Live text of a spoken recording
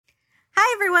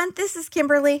Hi, everyone. This is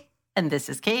Kimberly. And this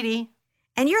is Katie.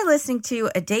 And you're listening to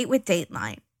A Date with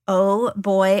Dateline. Oh,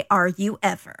 boy, are you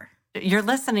ever. You're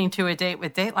listening to A Date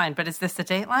with Dateline, but is this a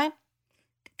Dateline?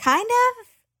 Kind of.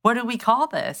 What do we call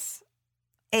this?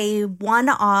 A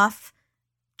one-off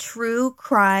true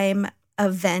crime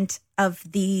event of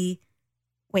the...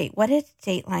 Wait, what did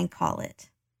Dateline call it?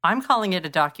 I'm calling it a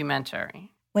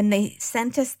documentary. When they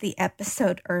sent us the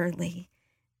episode early,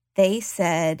 they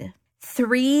said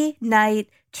 3-night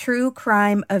true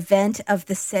crime event of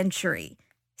the century.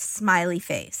 Smiley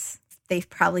face. They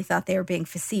probably thought they were being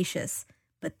facetious,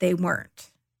 but they weren't.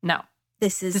 No.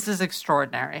 This is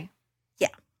extraordinary. Yeah.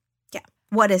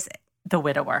 What is it? The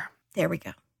Widower. There we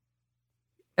go.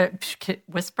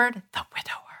 Whispered? The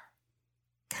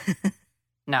Widower.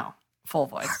 No. Full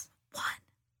voice. One.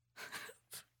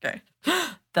 Okay.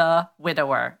 The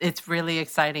Widower. It's really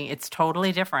exciting. It's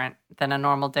totally different than a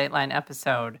normal Dateline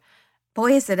episode.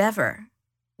 Boy, is it ever.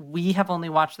 We have only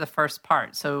watched the first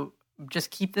part, so just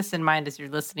keep this in mind as you're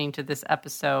listening to this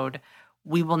episode.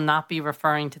 We will not be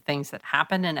referring to things that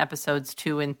happen in episodes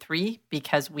 2 and 3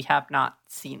 because we have not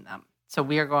seen them. So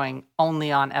we are going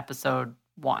only on episode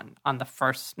 1 on the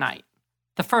first night.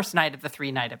 The first night of the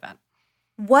 3-night event.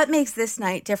 What makes this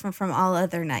night different from all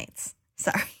other nights?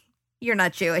 Sorry, you're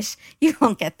not Jewish. You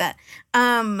won't get that.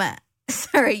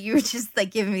 Sorry, you were just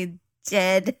like giving me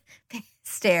dead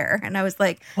stare. And I was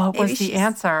like, what was the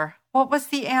answer? What was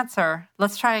the answer?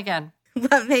 Let's try again.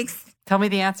 What makes... Tell me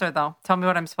the answer, though. Tell me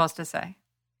what I'm supposed to say.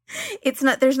 It's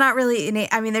not, there's not really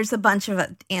any, I mean, there's a bunch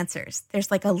of answers.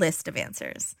 There's like a list of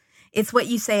answers. It's what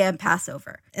you say on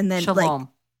Passover. And then Shalom.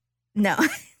 No,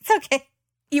 it's okay.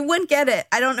 You wouldn't get it.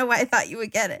 I don't know why I thought you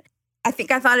would get it. I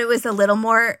thought it was a little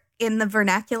more in the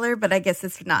vernacular, but I guess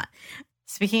it's not.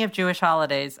 Speaking of Jewish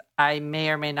holidays, I may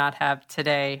or may not have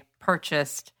today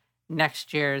purchased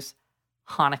next year's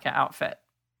Hanukkah outfit.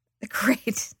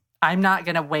 Great. I'm not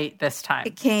going to wait this time.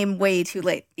 It came way too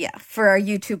late. Yeah, for our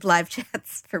YouTube live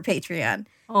chats for Patreon.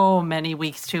 Oh, many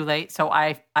weeks too late. So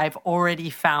I've already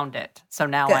found it. So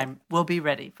now we'll be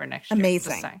ready for next year.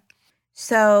 Amazing.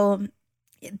 So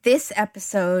this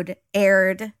episode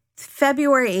aired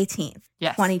February 18th,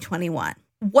 2021.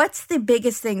 What's the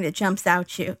biggest thing that jumps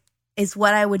out you is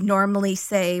what I would normally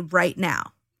say right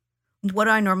now. What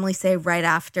do I normally say right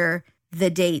after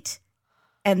the date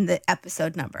and the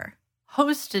episode number?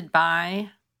 Hosted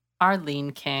by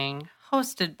Arlene King,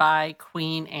 hosted by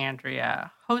Queen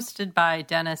Andrea, hosted by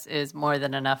Dennis is More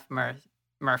Than Enough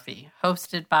Murphy,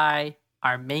 hosted by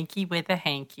our Manky with a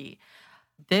Hanky.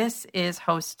 This is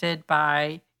hosted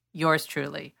by yours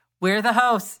truly. We're the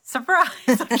hosts. Surprise!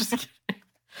 I'm just kidding.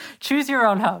 Choose your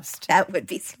own host. That would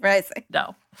be surprising.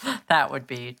 No, that would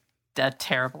be a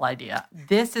terrible idea.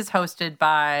 This is hosted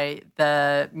by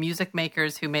the music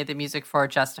makers who made the music for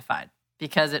Justified.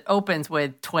 Because it opens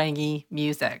with twangy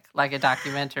music, like a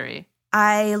documentary.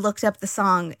 I looked up the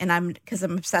song, and because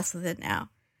I'm obsessed with it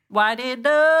now. Why did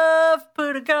love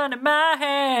put a gun in my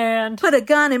hand? Put a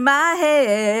gun in my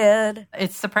head.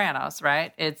 It's Sopranos,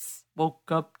 right? It's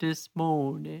woke up this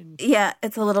morning. Yeah,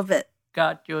 it's a little bit.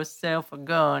 Got yourself a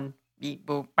gun. Beep,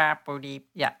 boop, bap, boop, deep.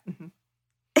 Yeah.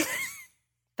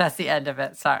 That's the end of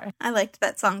it. Sorry. I liked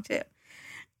that song, too.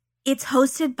 It's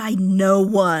hosted by no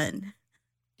one.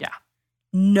 Yeah.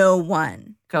 No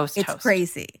one. Ghost host. It's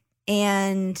crazy.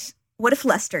 And what if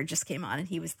Lester just came on and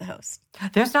he was the host?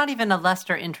 There's not even a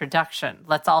Lester introduction.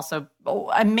 Let's also,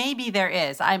 maybe there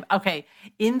is. Okay.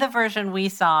 In the version we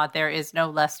saw, there is no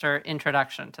Lester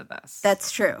introduction to this.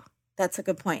 That's true. That's a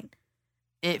good point.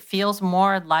 It feels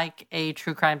more like a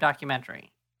true crime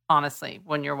documentary, honestly,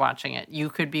 when you're watching it. You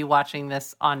could be watching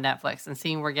this on Netflix and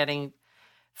seeing we're getting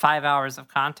 5 hours of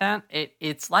content.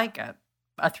 It's like a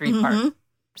 3-part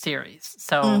series.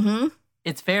 So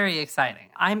it's very exciting.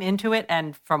 I'm into it.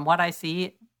 And from what I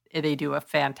see, they do a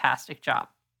fantastic job.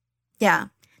 Yeah.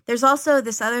 There's also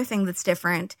this other thing that's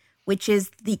different, which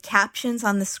is the captions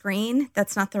on the screen.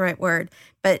 That's not the right word,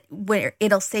 but where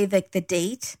it'll say the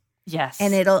date. Yes.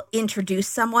 And it'll introduce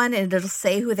someone and it'll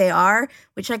say who they are,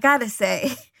 which I gotta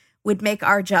say would make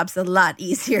our jobs a lot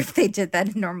easier if they did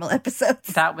that in normal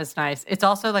episodes. That was nice. It's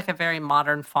also like a very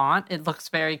modern font. It looks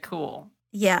very cool.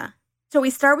 Yeah. So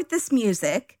we start with this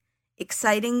music,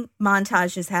 exciting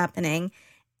montages happening,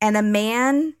 and a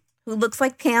man who looks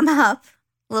like Pam Hupp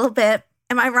a little bit.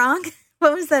 Am I wrong?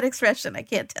 What was that expression? I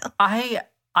can't tell.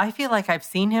 I feel like I've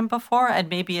seen him before, and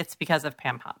maybe it's because of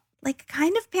Pam Hupp. Like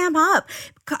kind of Pam Hupp.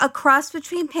 A cross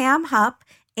between Pam Hupp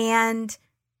and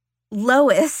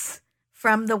Lois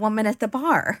from The Woman at the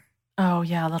Bar. Oh,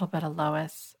 yeah, a little bit of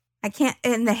Lois. I can't,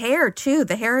 and the hair, too.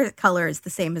 The hair color is the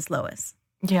same as Lois.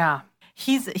 Yeah.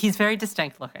 He's very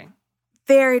distinct looking.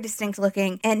 very distinct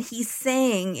looking. And he's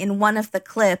saying in one of the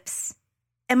clips,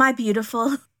 "Am I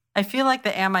beautiful?" I feel like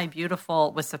the "Am I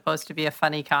beautiful" was supposed to be a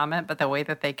funny comment, but the way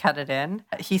that they cut it in,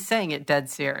 he's saying it dead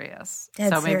serious.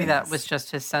 Maybe that was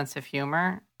just his sense of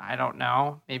humor. I don't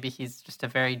know. Maybe he's just a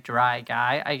very dry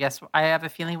guy. I guess I have a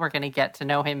feeling we're going to get to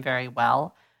know him very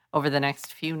well over the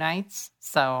next few nights.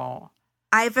 So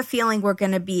I have a feeling we're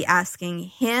going to be asking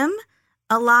him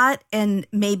a lot, and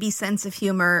maybe sense of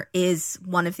humor is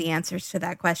one of the answers to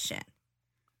that question.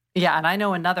 Yeah, and I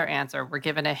know another answer. We're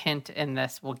given a hint in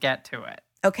this. We'll get to it.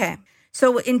 Okay.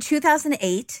 So in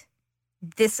 2008,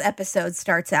 this episode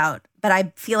starts out, but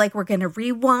I feel like we're going to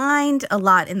rewind a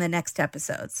lot in the next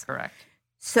episodes. Correct.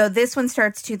 So this one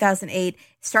starts 2008,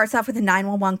 starts off with a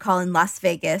 911 call in Las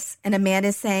Vegas, and a man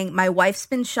is saying, "My wife's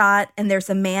been shot, and there's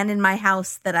a man in my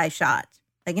house that I shot,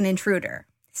 like an intruder.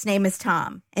 His name is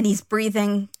Tom, and he's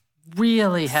breathing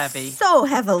really heavy. So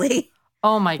heavily.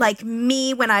 Oh, my God. Like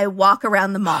me when I walk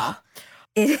around the mall.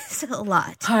 It is a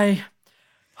lot. Hi.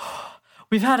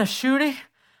 We've had a shooting.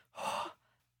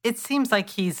 It seems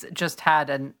like he's just had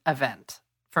an event,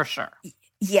 for sure.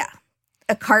 Yeah.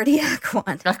 A cardiac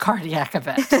one. A cardiac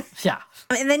event. Yeah.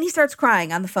 And then he starts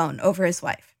crying on the phone over his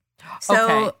wife. So,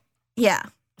 okay. Yeah.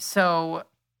 So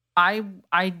I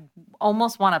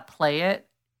almost want to play it.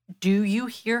 Do you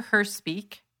hear her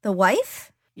speak? The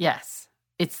wife? Yes.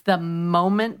 It's the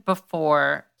moment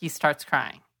before he starts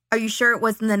crying. Are you sure it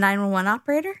wasn't the 911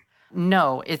 operator?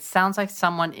 No, it sounds like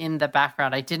someone in the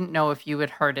background. I didn't know if you had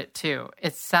heard it too.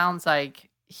 It sounds like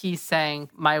he's saying,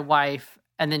 "My wife,"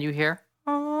 and then you hear,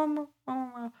 and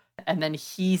then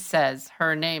he says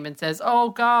her name and says, "Oh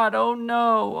God, oh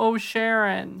no, oh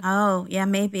Sharon." Oh, yeah,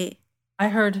 maybe. I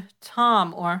heard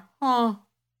Tom or, "Oh,"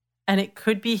 and it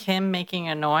could be him making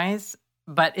a noise,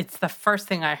 but it's the first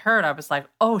thing I heard. I was like,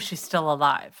 "Oh, she's still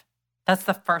alive." That's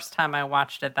the first time I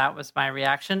watched it. That was my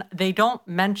reaction. They don't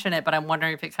mention it, but I'm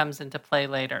wondering if it comes into play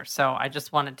later. So I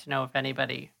just wanted to know if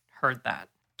anybody heard that.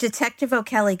 Detective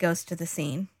O'Kelly goes to the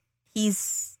scene.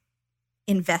 He's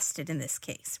invested in this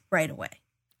case right away.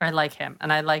 I like him.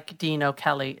 And I like Dean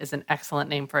O'Kelly is an excellent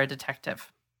name for a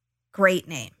detective. Great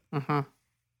name. Mm-hmm.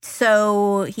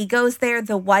 So he goes there.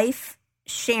 The wife,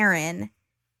 Sharon,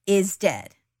 is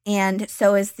dead. And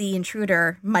so is the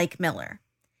intruder, Mike Miller.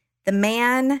 The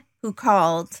man who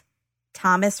called,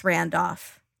 Thomas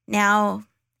Randolph. Now,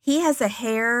 he has a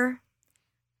hair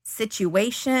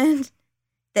situation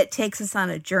that takes us on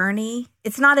a journey.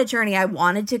 It's not a journey I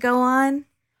wanted to go on,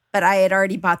 but I had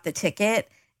already bought the ticket,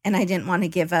 and I didn't want to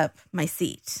give up my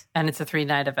seat. And it's a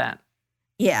 3-night event.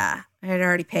 Yeah, I had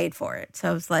already paid for it.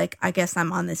 So I was like, I guess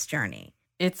I'm on this journey.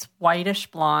 It's whitish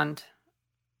blonde,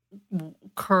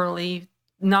 curly,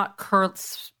 not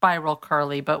spiral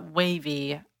curly, but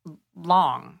wavy,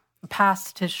 long,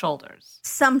 past his shoulders.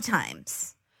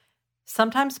 Sometimes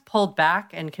pulled back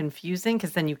and confusing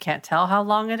because then you can't tell how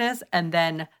long it is. And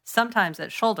then sometimes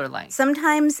at shoulder length.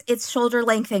 Sometimes it's shoulder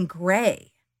length and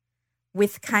gray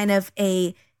with kind of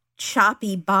a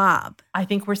choppy bob. I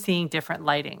think we're seeing different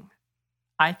lighting.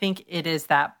 I think it is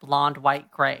that blonde,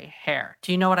 white, gray hair.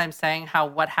 Do you know what I'm saying?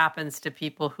 What happens to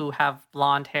people who have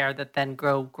blonde hair that then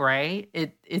grow gray?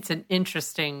 It's an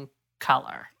interesting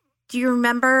color. Do you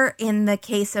remember in the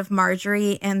case of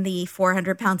Marjorie and the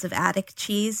 400 pounds of attic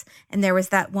cheese, and there was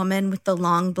that woman with the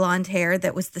long blonde hair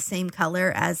that was the same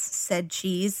color as said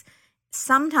cheese?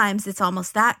 Sometimes it's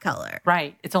almost that color.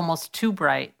 Right. It's almost too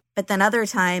bright. But then other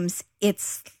times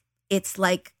it's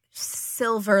like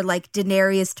silver, like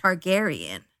Daenerys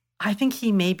Targaryen. I think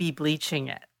he may be bleaching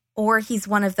it. Or he's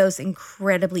one of those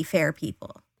incredibly fair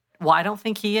people. Well, I don't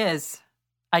think he is.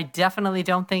 I definitely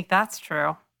don't think that's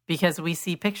true. Because we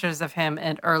see pictures of him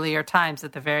in earlier times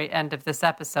at the very end of this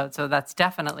episode. So that's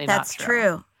definitely not true. That's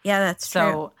true. Yeah, that's true.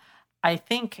 So I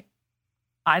think,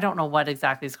 I don't know what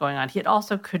exactly is going on. It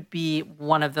also could be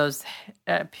one of those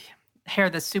hair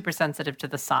that's super sensitive to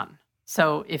the sun.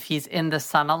 So if he's in the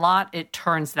sun a lot, it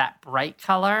turns that bright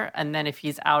color. And then if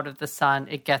he's out of the sun,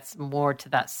 it gets more to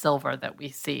that silver that we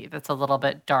see. That's a little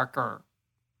bit darker,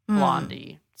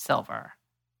 blondie silver.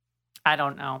 I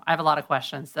don't know. I have a lot of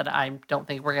questions that I don't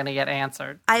think we're going to get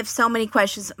answered. I have so many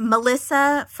questions.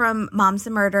 Melissa from Moms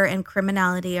and Murder and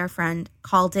Criminality, our friend,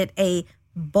 called it a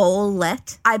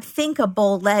bowlette. I think a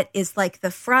bowlette is like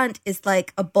the front is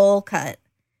like a bowl cut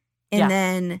and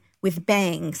then with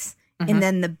bangs. Mm-hmm. And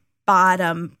then the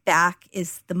bottom back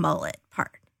is the mullet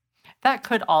part. That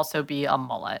could also be a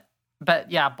mullet. But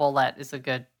yeah, bowlette is a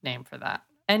good name for that.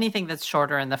 Anything that's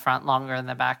shorter in the front, longer in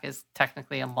the back is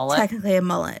technically a mullet. Technically a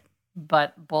mullet.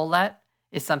 But bowlette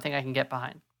is something I can get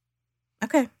behind.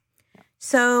 Okay.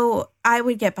 So I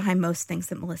would get behind most things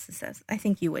that Melissa says. I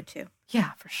think you would too.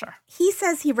 Yeah, for sure. He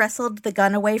says he wrestled the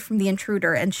gun away from the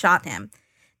intruder and shot him.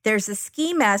 There's a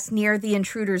ski mask near the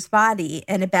intruder's body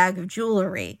and a bag of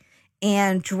jewelry,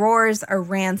 and drawers are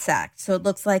ransacked, so it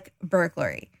looks like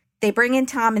burglary. They bring in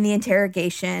Tom in the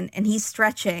interrogation, and he's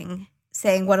stretching,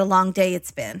 saying what a long day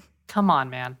it's been. Come on,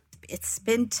 man. It's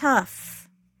been tough.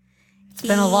 It's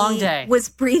been a long day. He was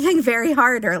breathing very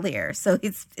hard earlier, so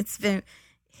it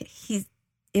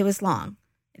was long.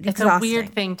 It's a weird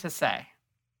thing to say.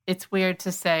 It's weird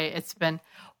to say it's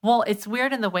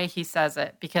weird in the way he says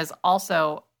it, because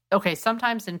also, okay,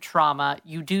 sometimes in trauma,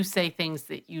 you do say things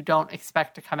that you don't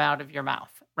expect to come out of your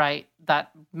mouth, right?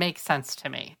 That makes sense to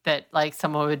me. That, like,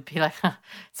 someone would be like,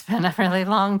 it's been a really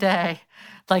long day.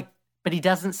 Like, but he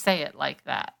doesn't say it like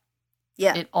that.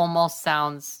 Yeah. It almost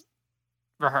sounds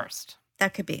rehearsed.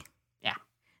 That could be. Yeah.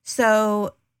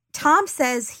 So Tom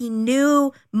says he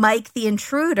knew Mike the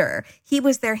intruder. He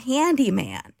was their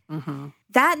handyman. Mm-hmm.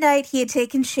 That night, he had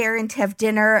taken Sharon to have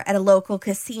dinner at a local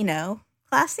casino.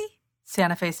 Classy?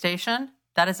 Santa Fe Station?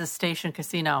 That is a station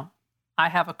casino. I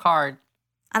have a card.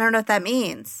 I don't know what that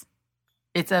means.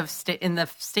 It's in the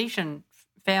station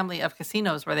family of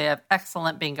casinos where they have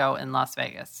excellent bingo in Las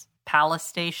Vegas. Palace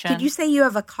Station. Did you say you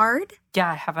have a card?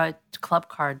 Yeah, I have a club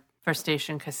card for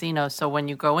Station Casino. So when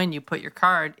you go in, you put your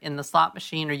card in the slot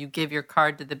machine, or you give your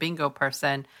card to the bingo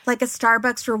person. Like a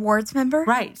Starbucks rewards member?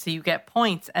 Right. So you get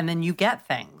points and then you get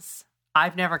things.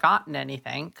 I've never gotten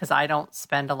anything because I don't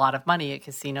spend a lot of money at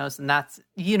casinos. And that's,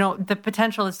 the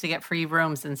potential is to get free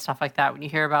rooms and stuff like that. When you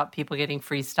hear about people getting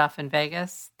free stuff in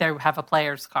Vegas, they have a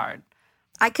player's card.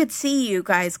 I could see you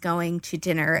guys going to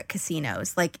dinner at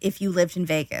casinos. Like, if you lived in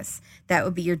Vegas, that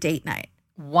would be your date night.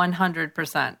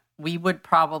 100%. We would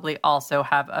probably also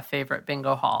have a favorite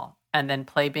bingo hall and then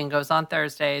play bingos on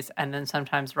Thursdays and then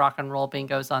sometimes rock and roll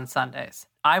bingos on Sundays.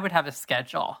 I would have a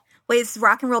schedule. Wait, is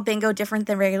rock and roll bingo different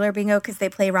than regular bingo because they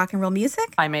play rock and roll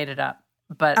music? I made it up.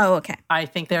 But okay. I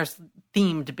think there's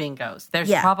themed bingos.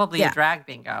 There's probably a drag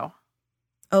bingo.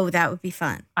 Oh, that would be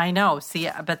fun. I know. See,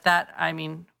 but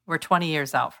we're 20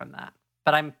 years out from that.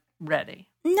 But I'm ready.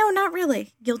 No, not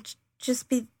really. You'll just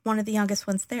be one of the youngest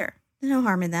ones there. No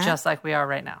harm in that. Just like we are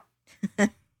right now.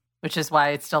 Which is why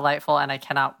it's delightful, and I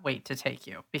cannot wait to take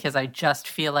you, because I just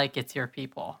feel like it's your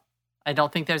people. I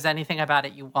don't think there's anything about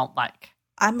it you won't like.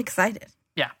 I'm excited.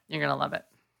 Yeah, you're going to love it.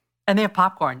 And they have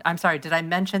popcorn. I'm sorry, did I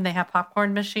mention they have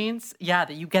popcorn machines? Yeah,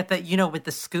 that you get with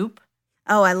the scoop.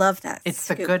 Oh, I love that. It's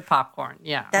the good popcorn.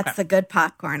 Yeah. That's the good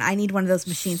popcorn. I need one of those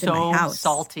machines in my house. So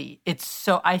salty.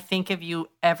 I think of you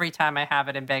every time I have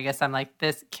it in Vegas. I'm like,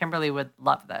 Kimberly would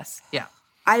love this. Yeah.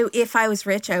 If I was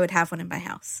rich, I would have one in my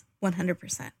house.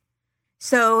 100%.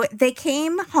 So they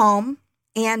came home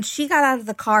and she got out of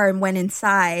the car and went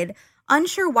inside.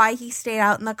 Unsure why he stayed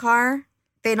out in the car.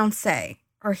 They don't say,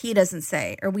 or he doesn't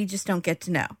say, or we just don't get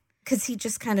to know. Because he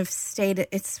just kind of stayed.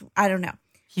 I don't know.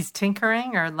 He's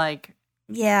tinkering or like.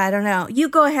 Yeah, I don't know. You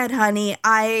go ahead, honey.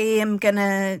 I am going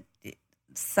to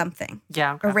something.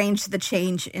 Yeah. Okay. Arrange the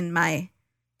change in my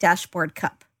dashboard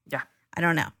cup. Yeah. I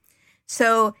don't know.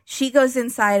 So she goes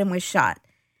inside and was shot.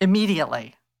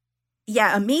 Immediately.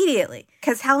 Yeah, immediately.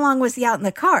 Because how long was he out in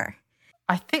the car?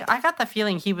 I think I got the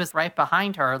feeling he was right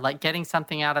behind her, like getting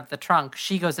something out of the trunk.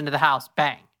 She goes into the house,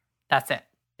 bang. That's it.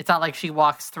 It's not like she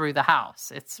walks through the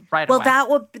house. It's right away.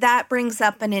 Well, that brings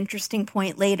up an interesting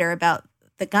point later about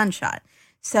the gunshot.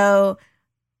 So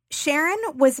Sharon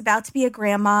was about to be a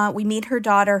grandma. We meet her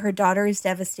daughter. Her daughter is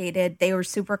devastated. They were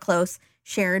super close.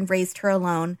 Sharon raised her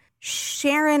alone.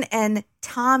 Sharon and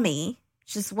Tommy,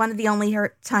 just one of the only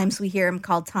times we hear him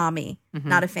called Tommy,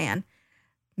 not a fan,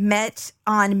 met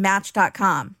on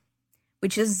Match.com,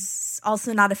 which is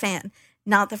also not a fan.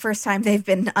 Not the first time they've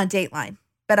been on Dateline,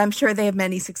 but I'm sure they have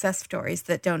many success stories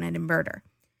that don't end in murder.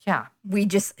 Yeah. We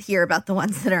just hear about the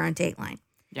ones that are on Dateline.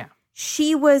 Yeah.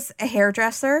 She was a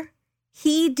hairdresser.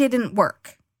 He didn't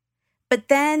work. But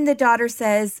then the daughter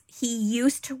says he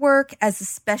used to work as a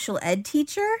special ed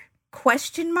teacher?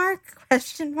 Question mark?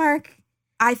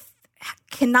 I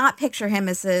cannot picture him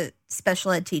as a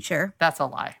special ed teacher. That's a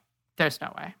lie. There's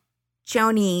no way.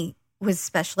 Joni was a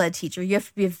special ed teacher. You have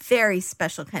to be a very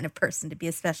special kind of person to be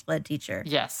a special ed teacher.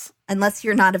 Yes. Unless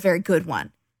you're not a very good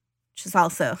one, which is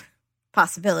also a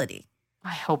possibility.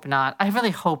 I hope not. I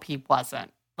really hope he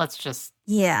wasn't. Let's just...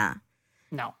 Yeah.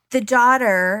 No. The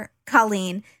daughter,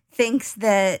 Colleen, thinks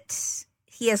that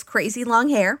he has crazy long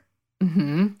hair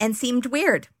and seemed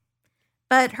weird.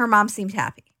 But her mom seemed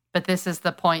happy. But this is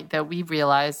the point that we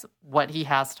realize what he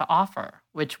has to offer,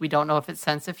 which we don't know if it's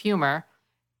sense of humor,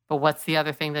 but what's the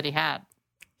other thing that he had?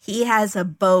 He has a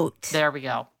boat. There we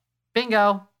go.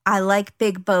 Bingo. I like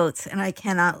big boats, and I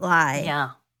cannot lie.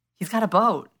 Yeah. He's got a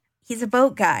boat. He's a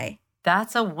boat guy.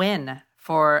 That's a win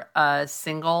for a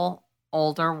single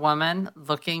older woman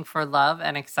looking for love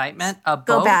and excitement. A boat.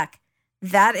 Go back.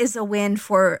 That is a win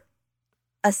for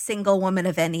a single woman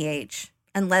of any age,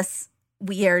 unless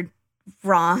we are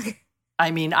wrong.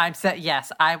 I mean,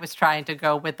 yes, I was trying to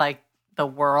go with like the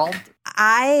world.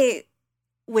 I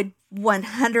would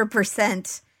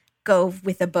 100% go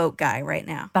with a boat guy right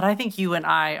now. But I think you and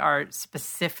I are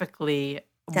specifically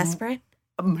desperate.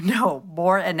 No,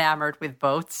 more enamored with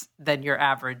boats than your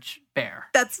average bear.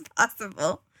 That's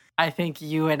possible. I think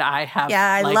you and I have.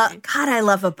 Yeah, I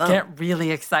love a boat. Get really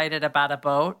excited about a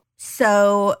boat.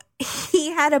 So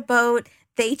he had a boat.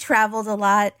 They traveled a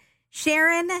lot.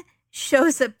 Sharon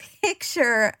shows a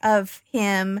picture of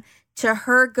him to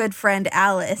her good friend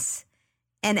Alice.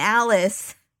 And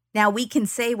Alice, now we can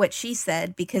say what she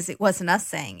said because it wasn't us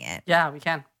saying it. Yeah, we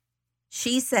can.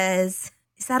 She says,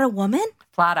 "Is that a woman?"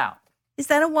 Flat out. Is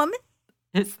that a woman?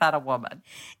 Is that a woman?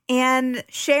 And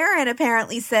Sharon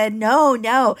apparently said,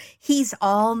 no, he's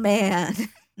all man.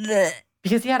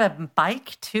 Because he had a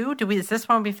bike too? Is this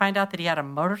when we find out that he had a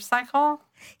motorcycle?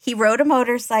 He rode a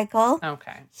motorcycle.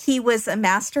 Okay. He was a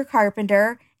master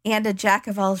carpenter and a jack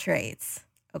of all trades.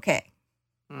 Okay.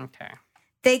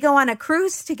 They go on a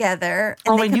cruise together.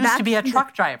 And he used to be a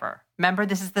truck driver. Remember,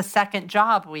 this is the second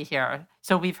job we hear.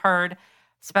 So we've heard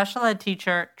special ed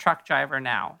teacher, truck driver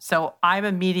now. So I'm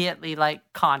immediately like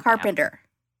carpenter.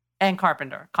 And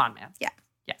carpenter, con man. Yeah.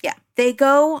 They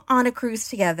go on a cruise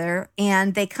together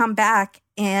and they come back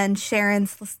and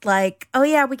Sharon's like, "Oh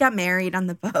yeah, we got married on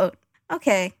the boat."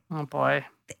 Okay. Oh boy.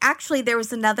 Actually, there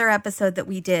was another episode that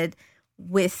we did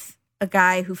with a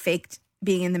guy who faked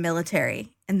being in the military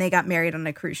and they got married on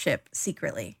a cruise ship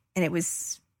secretly. And it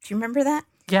was, do you remember that?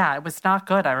 Yeah, it was not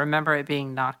good. I remember it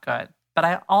being not good. But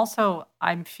I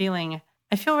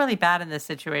feel really bad in this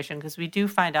situation because we do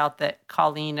find out that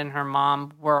Colleen and her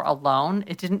mom were alone.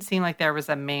 It didn't seem like there was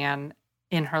a man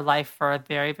in her life for a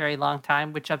very, very long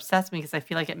time, which upsets me because I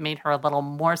feel like it made her a little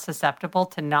more susceptible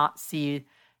to not see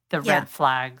the red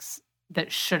flags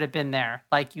that should have been there.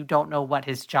 Like you don't know what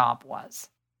his job was.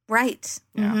 Right.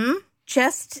 Yeah.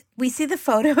 Mm-hmm. We see the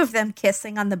photo of them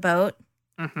kissing on the boat.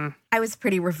 Mm-hmm. I was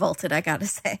pretty revolted, I gotta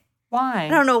say. Why? I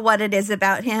don't know what it is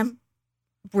about him.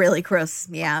 Really grosses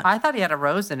me out. I thought he had a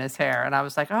rose in his hair, and I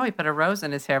was like, oh, he put a rose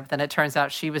in his hair, but then it turns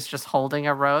out she was just holding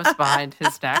a rose behind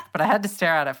his neck. But I had to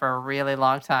stare at it for a really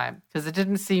long time because it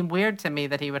didn't seem weird to me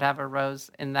that he would have a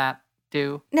rose in that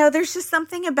do. No, there's just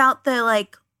something about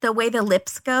the way the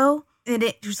lips go, and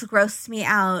it just grosses me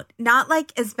out. Not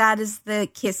like as bad as the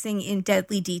kissing in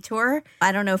Deadly Detour.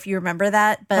 I don't know if you remember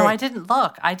that, but no, I didn't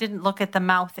look. I didn't look at the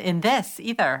mouth in this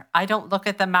either. I don't look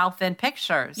at the mouth in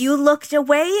pictures. You looked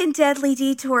away in Deadly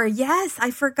Detour. Yes,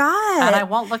 I forgot. And I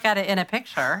won't look at it in a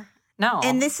picture. No.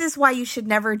 And this is why you should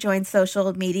never join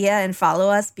social media and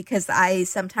follow us, because I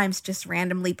sometimes just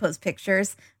randomly post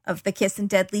pictures of the kiss in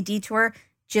Deadly Detour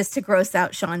just to gross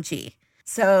out Sean G.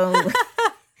 So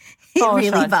it really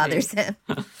Sean bothers G. him.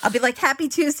 I'll be like, "Happy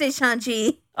Tuesday, Sean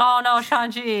G." Oh no,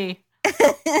 Sean G.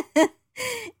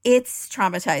 It's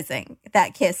traumatizing,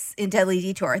 that kiss in Deadly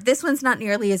Detour. This one's not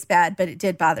nearly as bad, but it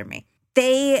did bother me.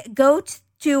 They go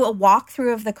to a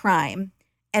walkthrough of the crime,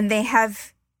 and they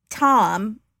have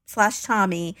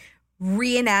Tom/Tommy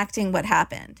reenacting what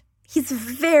happened. He's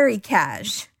very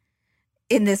cash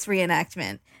in this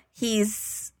reenactment.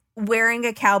 He's wearing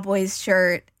a Cowboys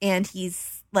shirt, and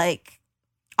he's like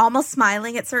almost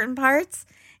smiling at certain parts.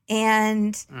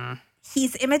 And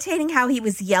he's imitating how he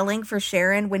was yelling for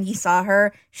Sharon when he saw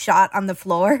her shot on the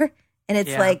floor. And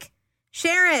it's like,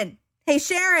 "Sharon, hey,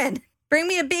 Sharon, bring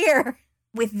me a beer,"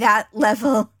 with that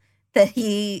level that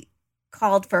he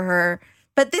called for her.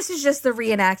 But this is just the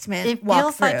reenactment. It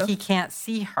feels like he can't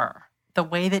see her. The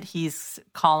way that he's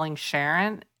calling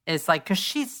Sharon is like,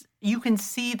 because you can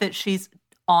see that she's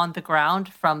on the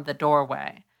ground from the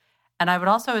doorway. And I would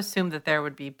also assume that there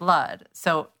would be blood.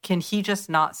 So can he just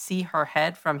not see her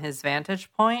head from his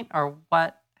vantage point, or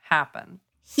what happened?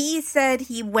 He said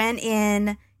he went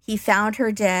in, he found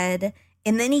her dead,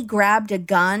 and then he grabbed a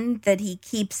gun that he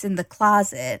keeps in the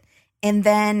closet. And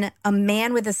then a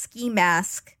man with a ski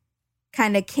mask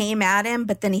kind of came at him,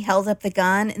 but then he held up the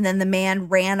gun, and then the man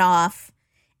ran off,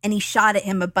 and he shot at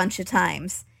him a bunch of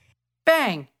times.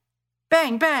 Bang,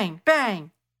 bang, bang, bang.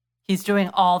 He's doing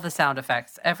all the sound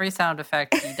effects. Every sound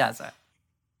effect, he does it.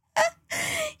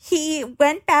 He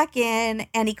went back in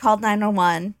and he called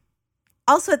 911.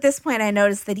 Also, at this point, I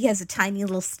noticed that he has a tiny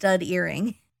little stud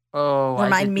earring. Oh,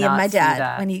 Remind me of my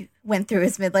dad when he went through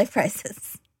his midlife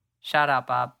crisis. Shout out,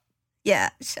 Bob.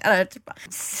 Yeah, shout out to Bob.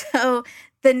 So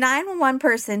The 911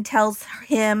 person tells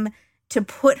him to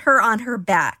put her on her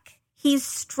back. He's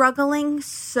struggling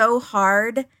so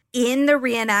hard in the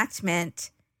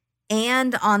reenactment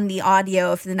and on the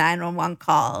audio of the 911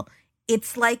 call.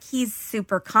 It's like he's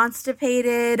super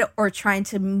constipated or trying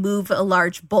to move a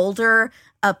large boulder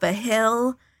up a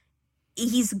hill.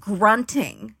 He's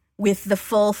grunting with the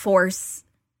full force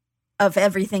of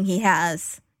everything he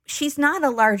has. She's not a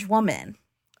large woman.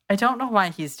 I don't know why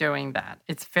he's doing that.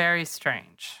 It's very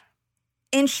strange.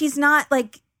 And she's not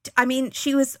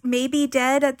she was maybe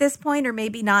dead at this point or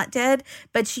maybe not dead,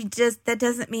 but that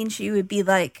doesn't mean she would be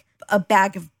like a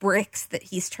bag of bricks that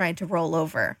he's trying to roll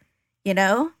over, you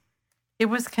know? It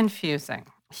was confusing.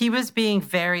 He was being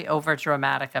very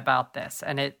overdramatic about this,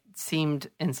 and it seemed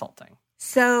insulting.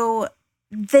 So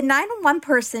the 911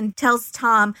 person tells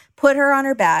Tom, put her on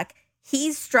her back.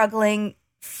 He's struggling.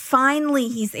 Finally,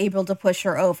 he's able to push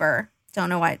her over. Don't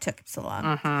know why it took him so long.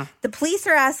 Mm-hmm. The police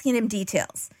are asking him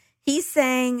details. He's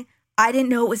saying, I didn't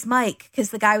know it was Mike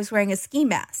because the guy was wearing a ski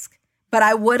mask, but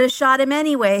I would have shot him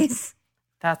anyways.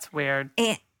 That's weird.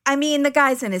 And I mean, the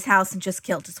guy's in his house and just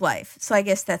killed his wife. So I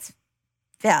guess that's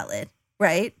valid,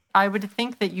 right? I would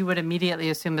think that you would immediately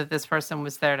assume that this person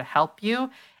was there to help you.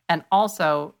 And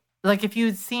also, like if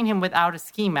you'd seen him without a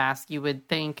ski mask, you would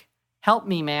think, help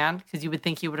me, man, because you would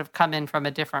think he would have come in from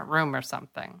a different room or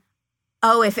something.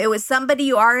 Oh, if it was somebody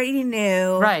you already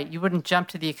knew. Right. You wouldn't jump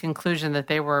to the conclusion that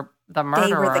they were the murderer.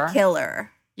 They were the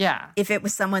killer. Yeah. If it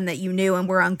was someone that you knew and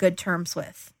were on good terms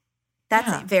with.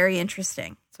 That's very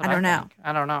interesting. I don't know.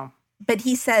 I don't know. But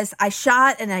he says, I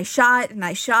shot and I shot and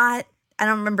I shot. I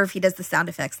don't remember if he does the sound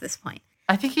effects at this point.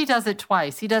 I think he does it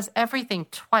twice. He does everything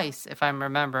twice, if I'm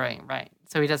remembering right.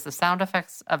 So he does the sound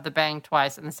effects of the bang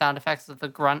twice and the sound effects of the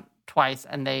grunt twice,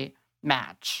 and they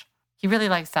match. He really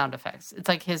likes sound effects. It's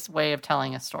like his way of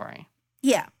telling a story.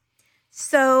 Yeah.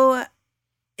 So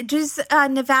does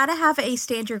Nevada have a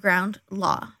stand your ground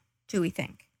law, do we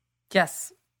think?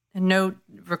 Yes.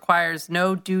 Requires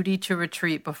no duty to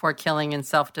retreat before killing in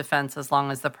self-defense as long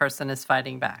as the person is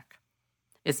fighting back.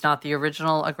 It's not the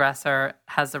original aggressor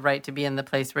has the right to be in the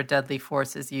place where deadly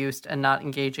force is used and not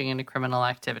engaging in a criminal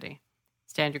activity.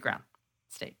 Stand your ground.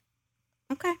 State.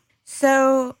 Okay.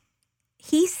 So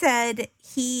he said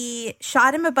he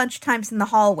shot him a bunch of times in the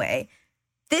hallway.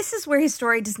 This is where his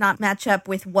story does not match up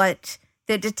with what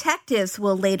the detectives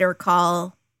will later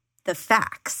call the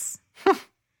facts.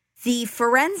 The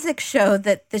forensics show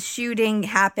that the shooting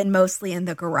happened mostly in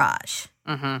the garage.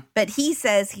 Mm-hmm. But he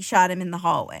says he shot him in the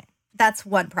hallway. That's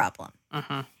one problem.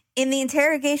 Mm-hmm. In the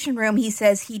interrogation room, he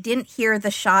says he didn't hear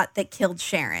the shot that killed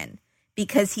Sharon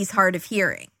because he's hard of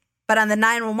hearing. But on the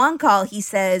 911 call, he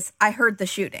says, I heard the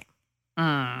shooting.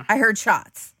 I heard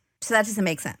shots. So that doesn't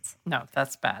make sense. No,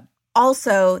 that's bad.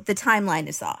 Also, the timeline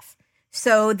is off.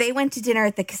 So they went to dinner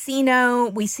at the casino.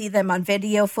 We see them on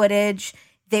video footage.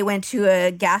 They went to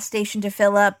a gas station to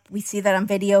fill up. We see that on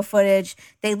video footage.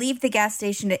 They leave the gas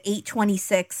station at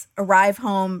 8:26, arrive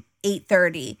home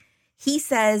 8:30. He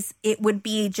says it would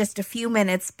be just a few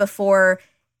minutes before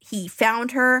he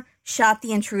found her, shot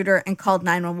the intruder, and called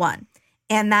 911.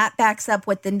 And that backs up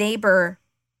what the neighbor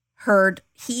heard.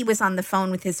 He was on the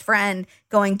phone with his friend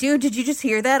going, dude, did you just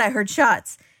hear that? I heard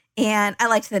shots. And I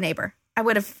liked the neighbor. I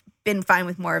would have been fine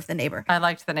with more of the neighbor. I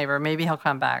liked the neighbor. Maybe he'll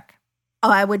come back.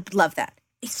 Oh, I would love that.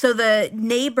 So the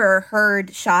neighbor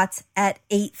heard shots at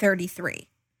 8:33.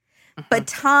 Mm-hmm. But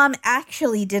Tom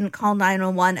actually didn't call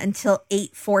 911 until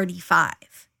 8:45.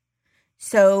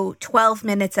 So 12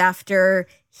 minutes after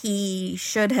he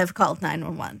should have called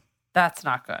 911. That's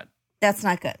not good. That's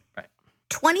not good. Right.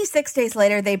 26 days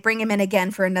later, they bring him in again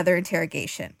for another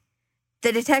interrogation.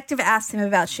 The detective asks him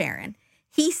about Sharon.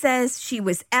 He says she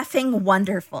was effing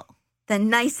wonderful. The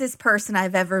nicest person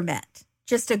I've ever met.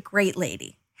 Just a great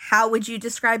lady. How would you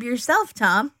describe yourself,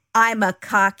 Tom? I'm a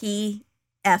cocky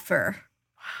effer.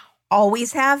 Wow.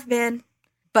 Always have been.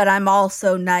 But I'm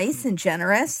also nice and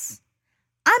generous.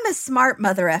 I'm a smart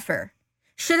mother effer.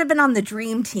 Should have been on the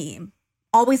dream team.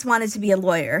 Always wanted to be a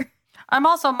lawyer. I'm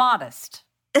also modest.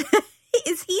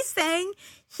 Is he saying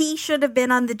he should have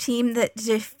been on the team that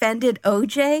defended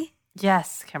OJ?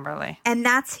 Yes, Kimberly. And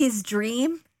that's his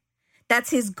dream? That's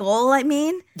his goal, I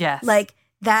mean? Yes. Like,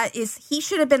 he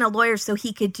should have been a lawyer so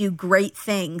he could do great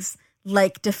things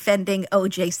like defending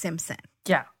OJ Simpson.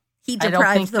 Yeah. He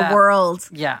deprived the world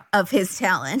of his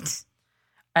talent.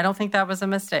 I don't think that was a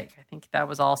mistake. I think that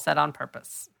was all set on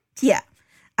purpose. Yeah.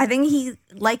 I think he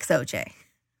likes OJ. I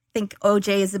think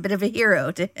OJ is a bit of a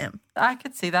hero to him. I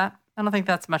could see that. I don't think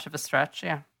that's much of a stretch,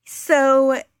 yeah.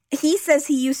 So he says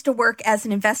he used to work as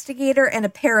an investigator and a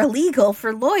paralegal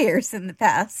for lawyers in the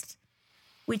past,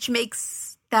 which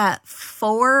makes that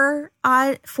 4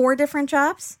 different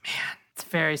jobs. Man, it's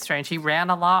very strange. He ran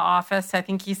a law office, I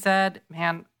think he said.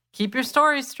 Man, keep your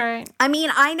stories straight. I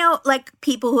mean, I know like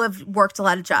people who have worked a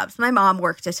lot of jobs. My mom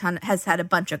worked a ton, has had a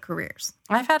bunch of careers.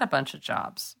 I've had a bunch of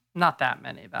jobs. Not that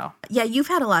many, though. Yeah, you've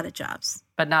had a lot of jobs.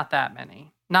 But not that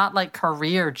many. Not like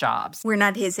career jobs. We're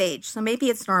not his age, so maybe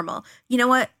it's normal. You know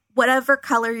what? Whatever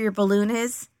color your balloon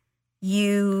is,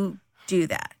 you do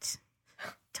that.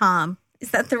 Tom,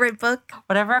 is that the right book?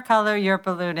 Whatever color your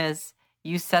balloon is,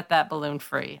 you set that balloon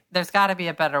free. There's got to be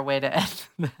a better way to end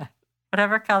that.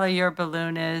 Whatever color your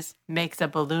balloon is makes a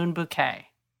balloon bouquet.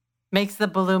 Makes the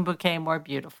balloon bouquet more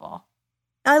beautiful.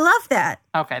 I love that.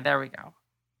 Okay, there we go.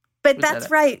 But that's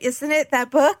right, isn't it?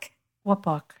 That book? What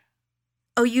book?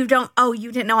 Oh, you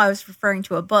didn't know I was referring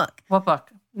to a book. What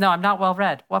book? No, I'm not well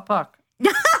read. What book?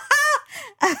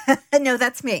 No,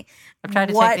 that's me. I'm trying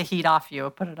to take the heat off you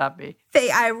and put it on me.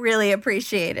 I really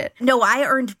appreciate it. No, I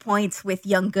earned points with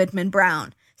Young Goodman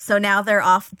Brown. So now they're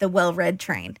off the well-read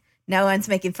train. No one's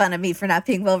making fun of me for not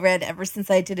being well-read ever since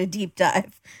I did a deep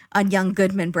dive on Young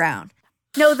Goodman Brown.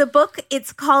 No, the book,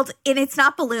 it's called, and it's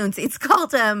not balloons. It's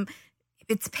called,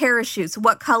 it's parachutes.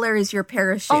 What color is your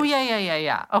parachute? Oh,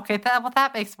 yeah. Okay,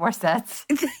 that makes more sense.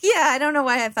 Yeah, I don't know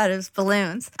why I thought it was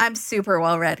balloons. I'm super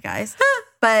well-read, guys.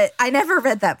 But I never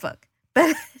read that book.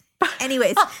 But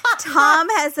anyways, Tom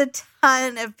has a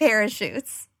ton of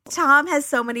parachutes. Tom has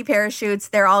so many parachutes.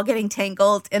 They're all getting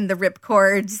tangled and the rip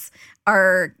cords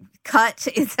are cut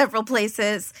in several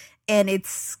places. And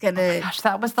it's going to... Oh my gosh,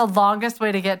 that was the longest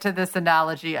way to get to this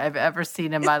analogy I've ever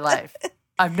seen in my life.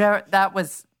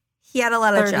 He had a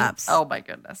lot of jobs. Oh my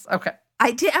goodness. Okay.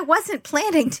 I wasn't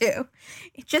planning to.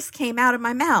 It just came out of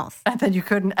my mouth. And then you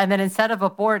couldn't. And then instead of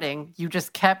aborting, you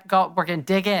just kept going. We're going to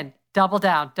dig in. Double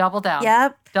down.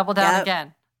 Yep. Double down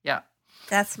again. Yeah.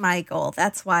 That's my goal.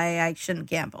 That's why I shouldn't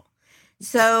gamble.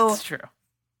 So it's true.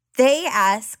 They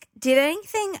ask, did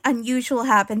anything unusual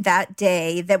happen that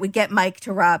day that would get Mike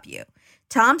to rob you?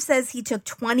 Tom says he took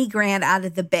 20 grand out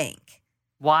of the bank.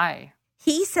 Why?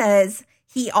 He says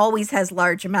he always has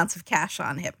large amounts of cash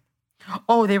on him.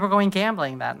 Oh, they were going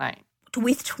gambling that night.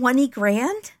 With 20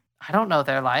 grand? I don't know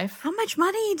their life. How much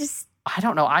money does... I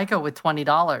don't know. I go with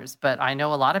 $20, but I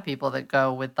know a lot of people that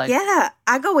go with like... Yeah,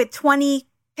 I go with 20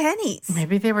 pennies.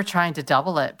 Maybe they were trying to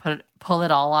double it, pull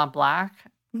it all on black.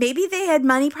 Maybe they had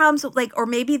money problems, or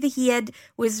maybe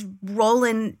was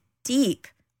rolling deep.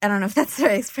 I don't know if that's the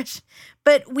right expression,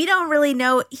 but we don't really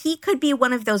know. He could be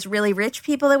one of those really rich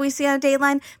people that we see on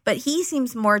Dateline, but he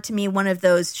seems more to me one of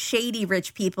those shady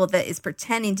rich people that is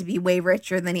pretending to be way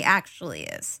richer than he actually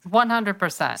is.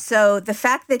 100%. So the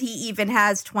fact that he even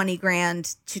has 20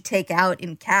 grand to take out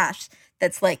in cash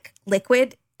that's like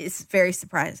liquid is very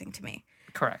surprising to me.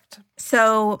 Correct.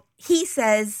 So he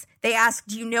says, they ask,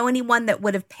 do you know anyone that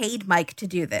would have paid Mike to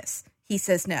do this? He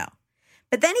says no.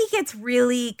 But then he gets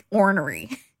really ornery.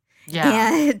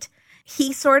 Yeah. And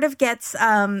he sort of gets,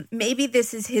 maybe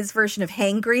this is his version of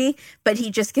hangry, but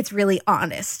he just gets really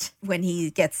honest when he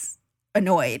gets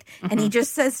annoyed. Mm-hmm. And he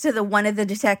just says to one of the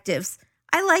detectives,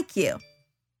 I like you.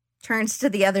 Turns to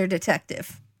the other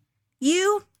detective.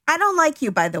 I don't like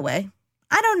you, by the way.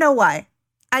 I don't know why.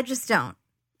 I just don't.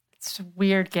 It's a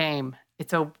weird game.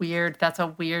 That's a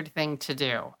weird thing to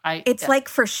do. It's like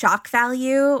for shock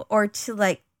value or to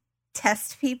like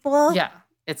test people. Yeah.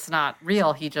 It's not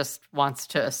real. He just wants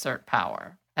to assert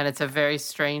power. And it's a very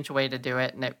strange way to do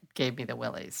it. And it gave me the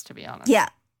willies, to be honest. Yeah.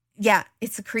 Yeah.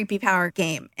 It's a creepy power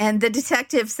game. And the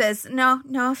detective says, no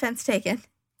offense taken.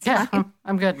 Yeah,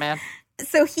 I'm good, man.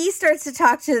 So he starts to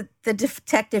talk to the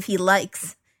detective he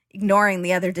likes, ignoring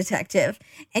the other detective.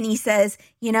 And he says,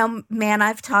 man,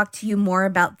 I've talked to you more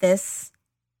about this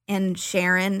and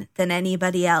Sharon than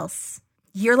anybody else.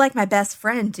 You're like my best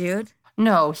friend, dude.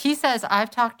 No, he says,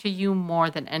 I've talked to you more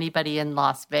than anybody in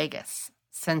Las Vegas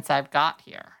since I've got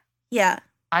here. Yeah.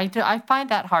 I find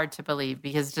that hard to believe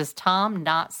because does Tom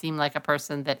not seem like a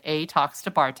person that A, talks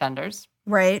to bartenders?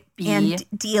 Right. B, and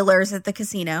dealers at the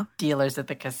casino.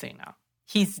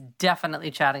 He's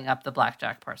definitely chatting up the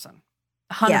blackjack person.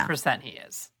 100% he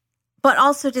is. But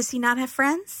also, does he not have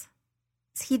friends?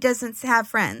 He doesn't have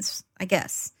friends, I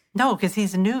guess. No, because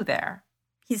he's new there.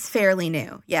 He's fairly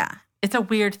new, yeah. It's a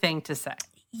weird thing to say.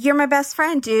 You're my best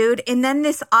friend, dude. And then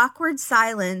this awkward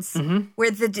silence where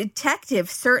the detective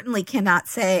certainly cannot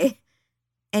say,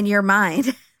 and you're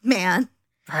mine, man,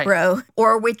 right, bro.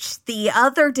 Or which the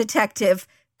other detective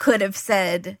could have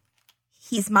said,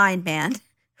 he's mine, man.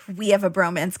 We have a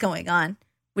bromance going on,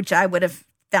 which I would have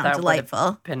found delightful. Would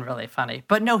have been really funny.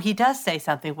 But no, he does say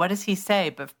something. What does he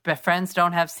say? But friends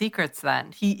don't have secrets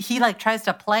then. He like tries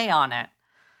to play on it.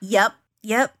 Yep.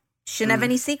 Shouldn't have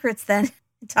any secrets then.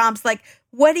 Tom's like,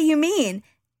 what do you mean?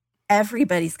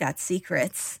 Everybody's got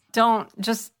secrets.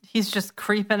 He's just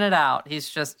creeping it out. He's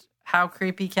just, how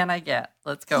creepy can I get?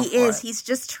 Let's go for it. He's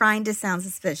just trying to sound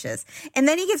suspicious. And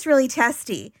then he gets really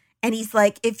testy. And he's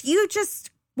like, if you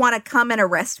just want to come and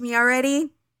arrest me already,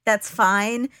 that's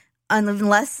fine.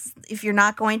 Unless, if you're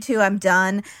not going to, I'm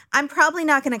done. I'm probably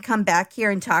not going to come back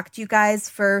here and talk to you guys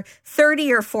for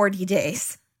 30 or 40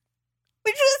 days.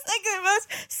 Which was like the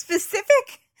most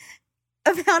specific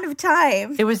amount of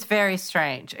time. It was very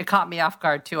strange. It caught me off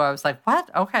guard, too. I was like, what?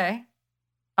 Okay.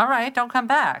 All right, don't come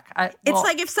back. It's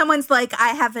like if someone's like, I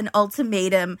have an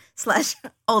ultimatum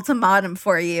 / ultimatum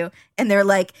for you. And they're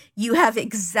like, you have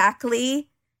exactly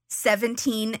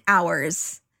 17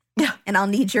 hours. Yeah. And I'll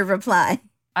need your reply.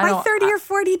 By 30 or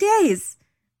 40 days.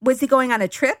 Was he going on a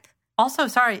trip? Also,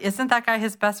 sorry, isn't that guy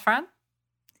his best friend?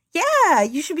 Yeah,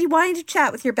 you should be wanting to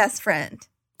chat with your best friend.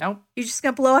 Nope. You're just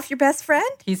going to blow off your best friend?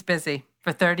 He's busy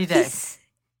for 30 days.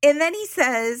 And then he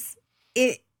says,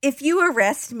 if you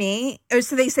arrest me, or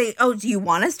so they say, oh, do you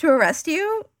want us to arrest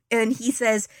you? And he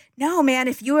says, no, man,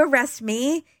 if you arrest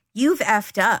me, you've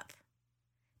effed up.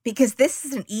 Because this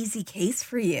is an easy case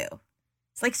for you.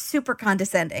 It's like super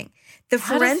condescending.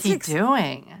 What is he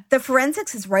doing? The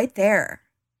forensics is right there.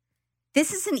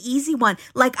 This is an easy one.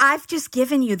 Like, I've just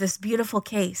given you this beautiful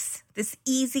case, this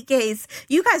easy case.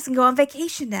 You guys can go on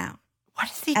vacation now. What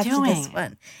is he doing? This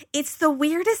one. It's the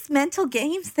weirdest mental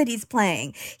games that he's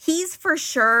playing. He's for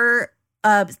sure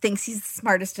thinks he's the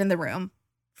smartest in the room,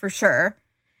 for sure.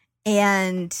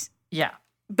 And yeah,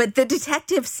 but the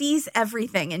detective sees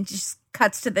everything and just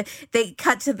cut to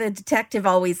the detective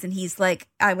always, and he's like,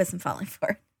 I wasn't falling for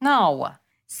it. No.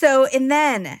 So, and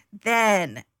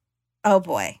then, oh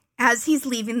boy, as he's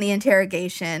leaving the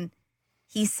interrogation,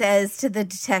 he says to the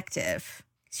detective,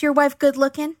 is your wife good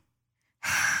looking?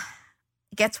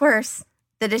 It gets worse.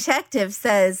 The detective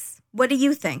says, what do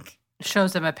you think?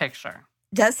 Shows him a picture.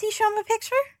 Does he show him a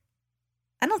picture?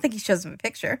 I don't think he shows him a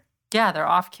picture. Yeah, they're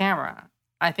off camera.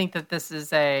 I think that this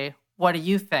is what do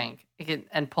you think?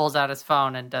 And pulls out his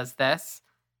phone and does this.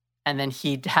 And then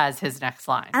he has his next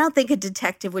line. I don't think a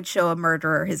detective would show a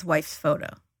murderer his wife's photo.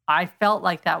 I felt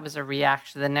like that was a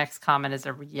reaction. The next comment is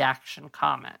a reaction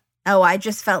comment. Oh, I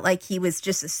just felt like he was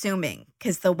just assuming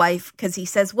because he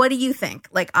says, what do you think?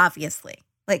 Like, obviously.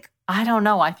 Like, I don't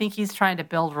know. I think he's trying to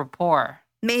build rapport.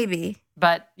 Maybe.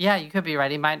 But yeah, you could be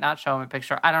right. He might not show him a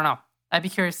picture. I don't know. I'd be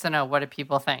curious to know, what do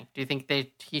people think? Do you think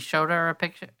he showed her a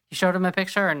picture? He showed him a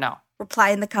picture or no? Reply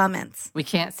in the comments. We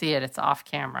can't see it. It's off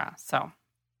camera. So,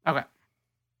 okay.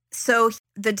 So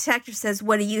the detective says,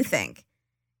 what do you think?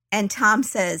 And Tom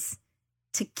says,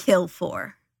 to kill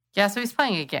for. Yeah, so he's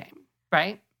playing a game,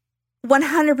 right?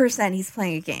 100% he's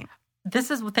playing a game. This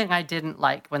is the thing I didn't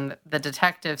like when the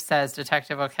detective says,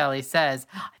 Detective O'Kelly says,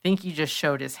 I think he just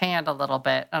showed his hand a little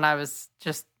bit. And I was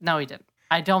just, no, he didn't.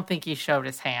 I don't think he showed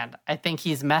his hand. I think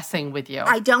he's messing with you.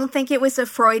 I don't think it was a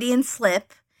Freudian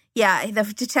slip. Yeah, the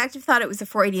detective thought it was a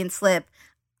Freudian slip.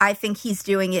 I think he's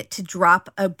doing it to drop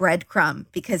a breadcrumb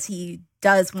because he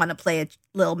does want to play a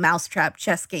little mousetrap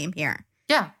chess game here.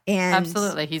 Yeah, and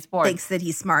absolutely. He's bored. Thinks that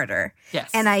he's smarter. Yes.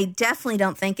 And I definitely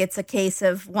don't think it's a case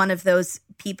of one of those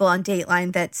people on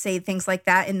Dateline that say things like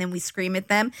that and then we scream at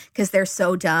them because they're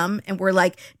so dumb. And we're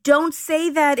like, don't say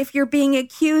that if you're being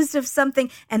accused of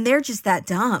something. And they're just that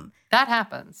dumb. That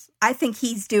happens. I think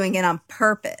he's doing it on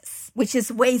purpose, which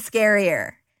is way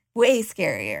scarier. Way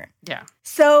scarier. Yeah.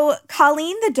 So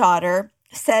Colleen, the daughter,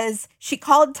 says she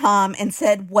called Tom and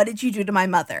said, what did you do to my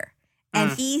mother?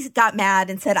 And he got mad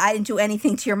and said, I didn't do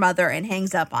anything to your mother, and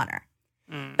hangs up on her.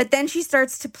 But then she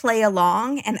starts to play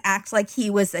along and act like he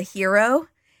was a hero.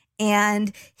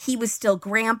 And he was still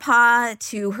grandpa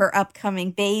to her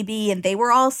upcoming baby. And they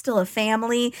were all still a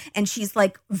family. And she's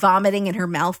like vomiting in her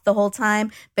mouth the whole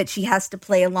time. But she has to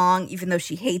play along even though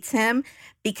she hates him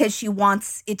because she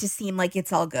wants it to seem like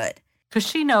it's all good. Because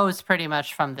she knows pretty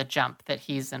much from the jump that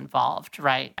he's involved,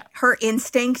 right? Her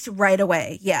instinct right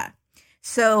away. Yeah.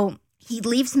 So he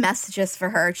leaves messages for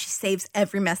her. She saves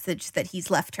every message that he's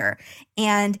left her.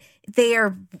 And they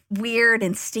are weird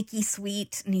and sticky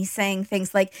sweet. And he's saying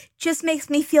things like, just makes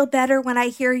me feel better when I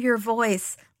hear your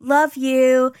voice. Love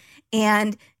you.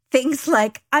 And things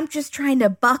like, I'm just trying to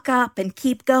buck up and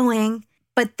keep going.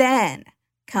 But then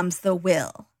comes the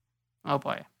will. Oh,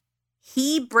 boy.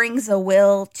 He brings a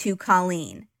will to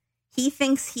Colleen. He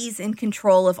thinks he's in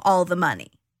control of all the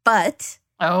money. But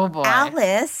oh, boy.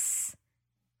 Alice,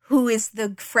 who is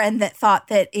the friend that thought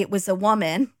that it was a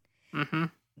woman. Mm-hmm.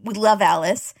 We love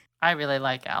Alice. I really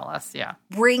like Alice, yeah.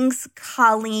 Brings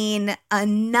Colleen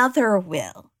another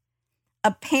will.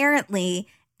 Apparently,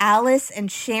 Alice and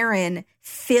Sharon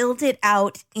filled it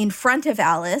out in front of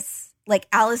Alice. Like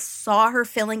Alice saw her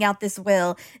filling out this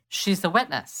will. She's the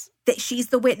witness. That she's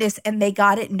the witness, and they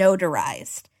got it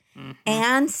notarized. Mm-hmm.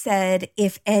 Anne said,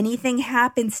 if anything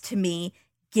happens to me,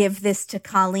 give this to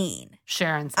Colleen.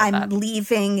 Sharon said I'm that.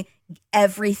 leaving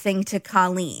everything to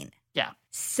Colleen. Yeah.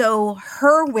 So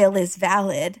her will is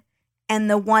valid, and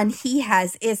the one he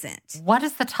has isn't. What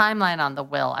is the timeline on the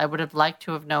will? I would have liked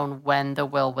to have known when the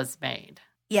will was made.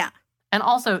 Yeah. And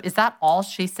also, is that all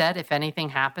she said, if anything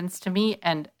happens to me?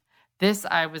 And this,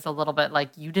 I was a little bit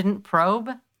like, you didn't probe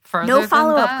further No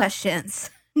follow-up than that? questions.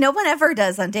 No one ever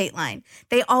does on Dateline.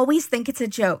 They always think it's a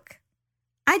joke.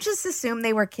 I just assume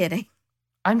they were kidding.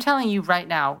 I'm telling you right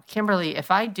now, Kimberly,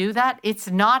 if I do that, it's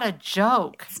not a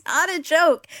joke. It's not a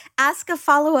joke. Ask a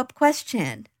follow-up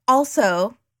question.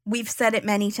 Also, we've said it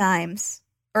many times,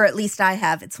 or at least I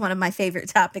have. It's one of my favorite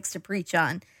topics to preach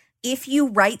on. If you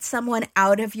write someone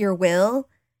out of your will,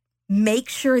 make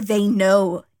sure they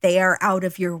know they are out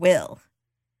of your will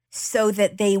so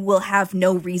that they will have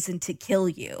no reason to kill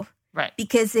you. Right.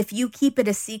 Because if you keep it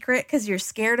a secret because you're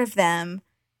scared of them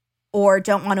or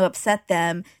don't want to upset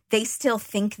them, they still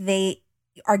think they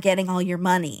are getting all your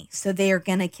money. So they are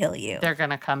going to kill you. They're going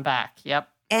to come back. Yep.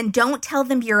 And don't tell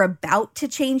them you're about to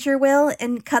change your will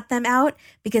and cut them out,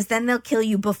 because then they'll kill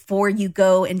you before you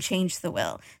go and change the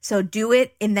will. So do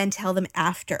it and then tell them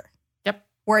after. Yep.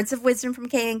 Words of wisdom from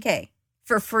K&K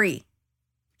for free.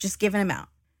 Just giving them out.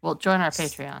 Well, join our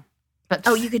Patreon. But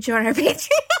you could join our Patreon.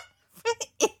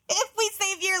 If we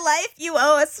save your life, you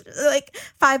owe us like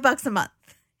 $5 a month.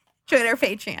 Join our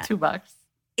Patreon. $2.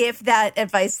 If that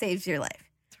advice saves your life.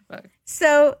 $2.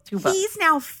 So $2. He's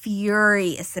now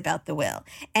furious about the will.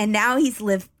 And now he's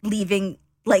leaving,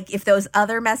 like, if those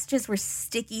other messages were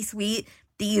sticky sweet,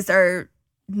 these are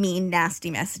mean, nasty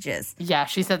messages. Yeah,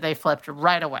 she said they flipped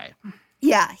right away.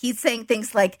 Yeah, he's saying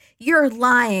things like, you're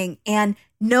lying, and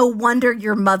no wonder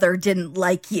your mother didn't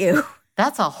like you.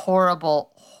 That's a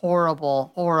horrible,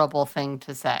 horrible, horrible thing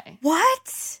to say.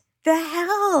 What the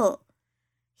hell?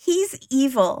 He's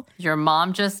evil. Your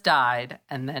mom just died,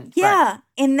 and then... Yeah, right.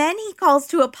 And then he calls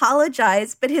to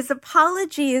apologize, but his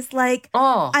apology is like,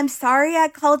 I'm sorry I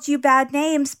called you bad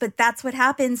names, but that's what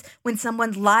happens when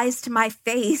someone lies to my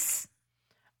face.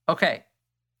 Okay.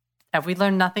 Have we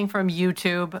learned nothing from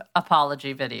YouTube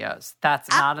apology videos? That's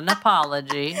not an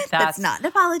apology. That's not an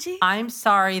apology. I'm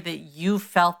sorry that you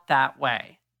felt that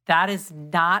way. That is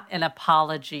not an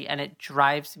apology, and it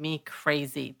drives me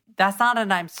crazy. That's not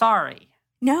an I'm sorry.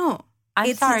 No.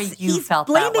 I'm sorry you felt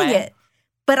that way. He's blaming it,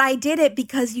 but I did it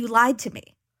because you lied to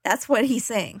me. That's what he's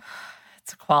saying.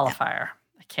 It's a qualifier. Yeah.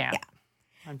 I can't.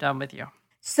 Yeah. I'm done with you.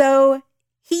 So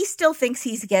he still thinks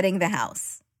he's getting the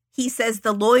house. He says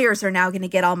the lawyers are now going to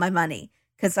get all my money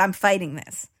because I'm fighting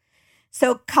this.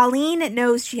 So Colleen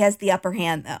knows she has the upper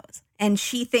hand, though, and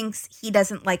she thinks he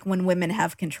doesn't like when women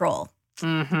have control.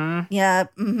 Mm-hmm. Yeah,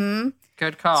 mm-hmm.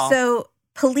 Good call. So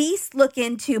police look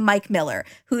into Mike Miller,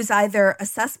 who's either a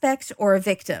suspect or a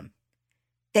victim.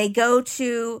 They go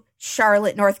to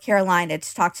Charlotte, North Carolina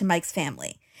to talk to Mike's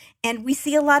family. And we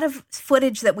see a lot of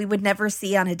footage that we would never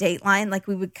see on a Dateline. Like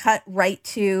we would cut right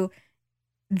to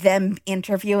them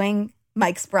interviewing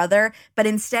Mike's brother. But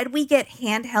instead we get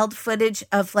handheld footage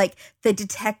of like the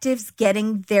detectives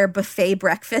getting their buffet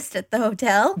breakfast at the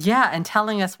hotel. Yeah, and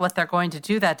telling us what they're going to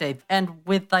do that day. And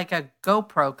with like a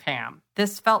GoPro cam.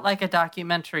 This felt like a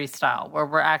documentary style where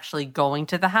we're actually going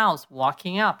to the house,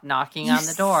 walking up, knocking on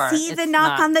the door. See the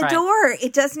knock on the door.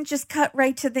 It doesn't just cut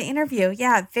right to the interview.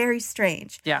 Yeah, very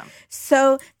strange. Yeah.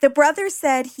 So the brother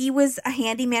said he was a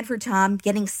handyman for Tom,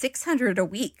 getting $600 a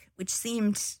week, which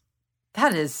seemed...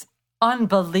 That is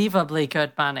unbelievably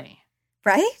good money.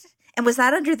 Right? And was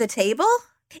that under the table?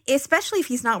 Especially if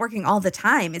he's not working all the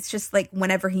time. It's just like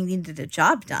whenever he needed a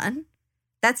job done.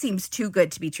 That seems too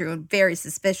good to be true and very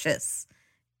suspicious.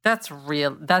 That's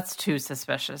real. That's too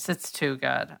suspicious. It's too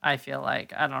good, I feel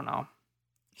like. I don't know.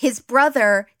 His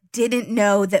brother didn't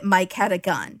know that Mike had a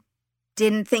gun.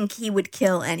 Didn't think he would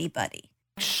kill anybody.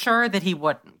 Sure that he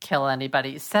wouldn't kill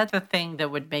anybody. Said the thing that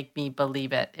would make me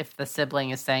believe it if the sibling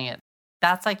is saying it.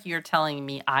 That's like you're telling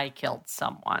me I killed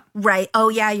someone. Right. Oh,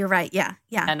 yeah, you're right. Yeah.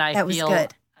 And that was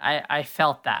good. I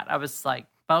felt that. I was like,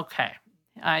 okay,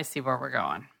 I see where we're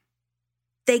going.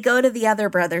 They go to the other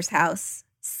brother's house.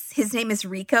 His name is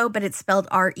Rico, but it's spelled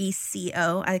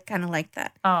R-E-C-O. I kind of like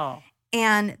that. Oh.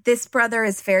 And this brother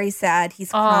is very sad. He's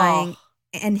crying.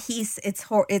 And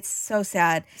it's so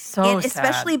sad. So sad.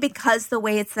 Especially because the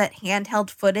way it's that handheld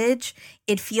footage,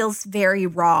 it feels very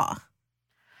raw.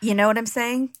 You know what I'm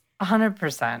saying?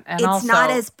 100%. And it's not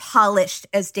as polished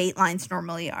as Datelines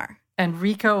normally are. And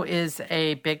Rico is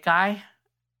a big guy.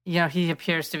 He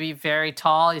appears to be very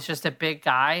tall. He's just a big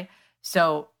guy.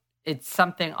 So it's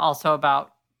something also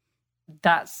about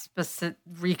that specific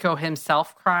Rico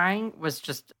himself crying was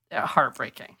just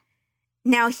heartbreaking.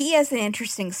 Now, he has an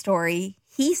interesting story.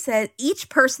 He said each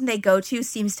person they go to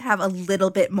seems to have a little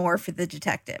bit more for the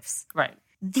detectives. Right.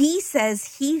 He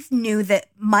says he knew that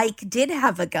Mike did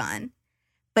have a gun,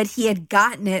 but he had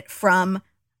gotten it from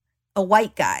a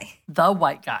white guy. The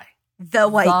white guy. The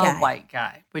white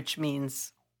guy, which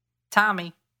means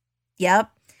Tommy.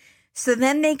 Yep. So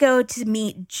then they go to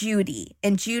meet Judy,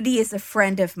 and Judy is a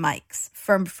friend of Mike's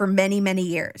for many, many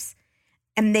years.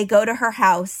 And they go to her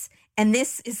house, and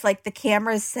this is like the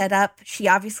camera's set up. She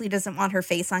obviously doesn't want her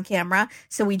face on camera,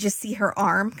 so we just see her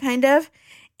arm kind of.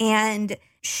 And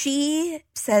she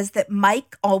says that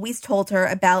Mike always told her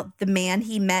about the man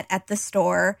he met at the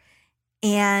store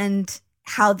and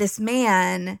how this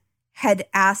man had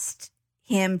asked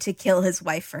him to kill his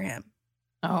wife for him.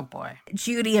 Oh, boy.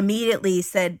 Judy immediately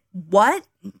said, "What?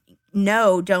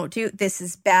 No, don't do. This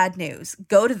is bad news.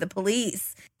 Go to the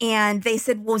police." And they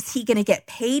said, was he going to get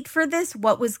paid for this?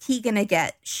 What was he going to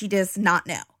get? She does not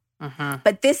know. Mm-hmm.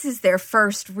 But this is their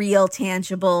first real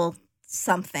tangible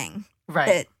something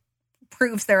that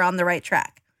proves they're on the right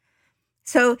track.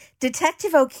 So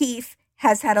Detective O'Keefe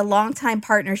has had a long-time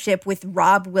partnership with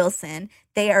Rob Wilson.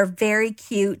 They are very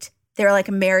cute. They're like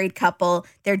a married couple.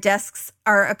 Their desks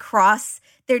are across.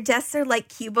 Their desks are like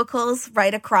cubicles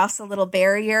right across a little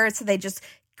barrier. So they just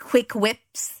quick-witted,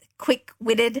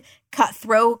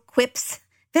 throw quips.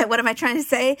 What am I trying to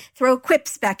say? Throw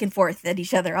quips back and forth at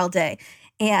each other all day.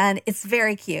 And it's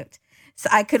very cute. So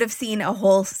I could have seen a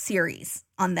whole series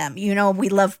on them. We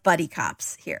love buddy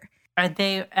cops here.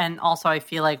 And also I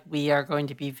feel like we are going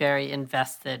to be very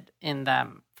invested in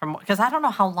them because I don't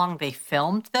know how long they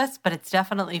filmed this, but it's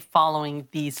definitely following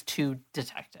these two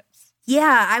detectives.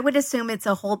 Yeah, I would assume it's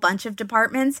a whole bunch of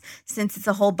departments since it's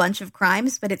a whole bunch of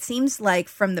crimes, but it seems like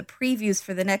from the previews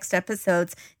for the next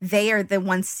episodes, they are the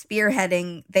ones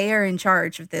spearheading, they are in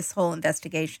charge of this whole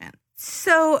investigation.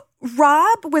 So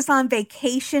Rob was on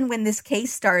vacation when this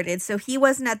case started, so he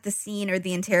wasn't at the scene or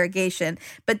the interrogation,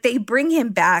 but they bring him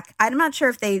back. I'm not sure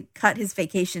if they cut his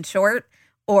vacation short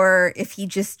or if he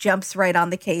just jumps right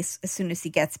on the case as soon as he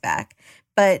gets back.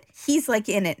 But he's like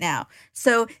in it now.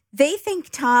 So they think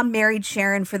Tom married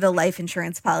Sharon for the life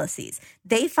insurance policies.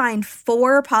 They find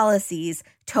 4 policies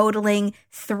totaling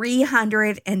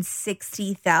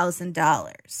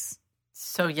 $360,000.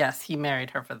 So yes, he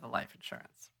married her for the life insurance.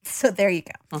 So there you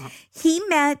go. Uh-huh. He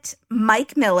met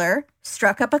Mike Miller,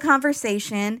 struck up a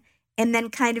conversation, and then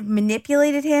kind of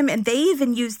manipulated him. And they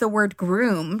even used the word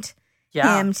groomed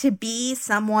him to be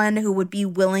someone who would be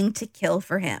willing to kill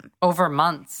for him. Over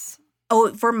months.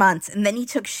 And then he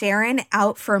took Sharon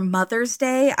out for Mother's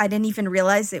Day. I didn't even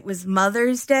realize it was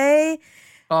Mother's Day.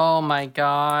 Oh my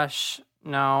gosh.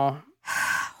 No.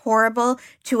 Horrible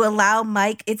to allow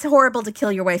Mike. It's horrible to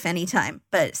kill your wife anytime,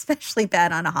 but especially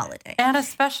bad on a holiday. And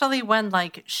especially when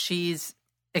she's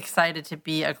excited to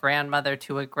be a grandmother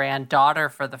to a granddaughter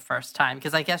for the first time.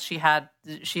 Because I guess she had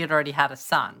already had a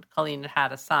son. Colleen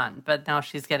had a son, but now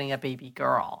she's getting a baby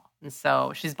girl. And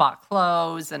so she's bought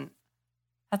clothes and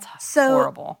that's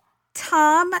horrible.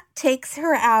 Tom takes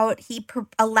her out. He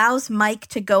allows Mike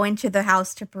to go into the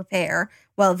house to prepare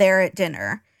while they're at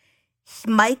dinner.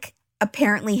 Mike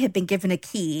apparently had been given a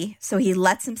key, so he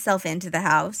lets himself into the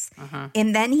house. Uh-huh.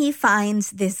 And then he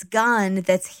finds this gun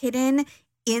that's hidden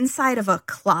inside of a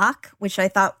clock, which I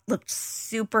thought looked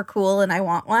super cool and I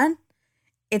want one.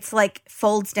 It's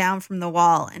folds down from the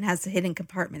wall and has a hidden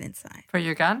compartment inside. For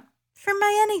your gun? For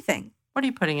my anything. What are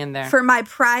you putting in there? For my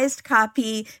prized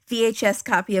VHS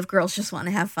copy of Girls Just Want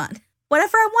to Have Fun.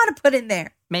 Whatever I want to put in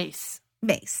there. Mace.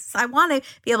 I want to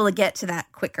be able to get to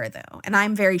that quicker, though. And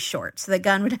I'm very short, so the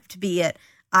gun would have to be at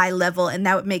eye level, and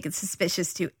that would make it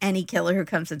suspicious to any killer who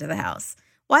comes into the house.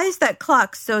 Why is that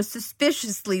clock so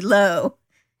suspiciously low?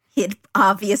 It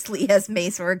obviously has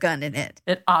mace or a gun in it.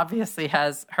 It obviously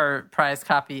has her prized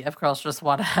copy of Girls Just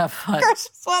Want to Have Fun. Girls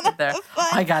Just Want to Have Fun.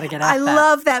 I got to get out I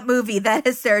love that movie. That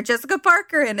has Sarah Jessica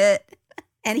Parker in it.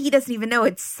 And he doesn't even know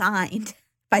it's signed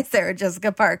by Sarah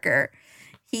Jessica Parker.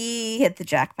 He hit the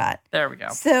jackpot. There we go.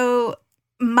 So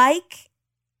Mike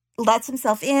lets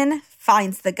himself in,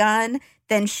 finds the gun.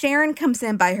 Then Sharon comes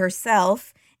in by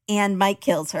herself and Mike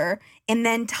kills her. And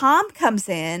then Tom comes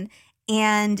in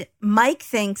and Mike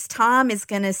thinks Tom is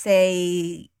going to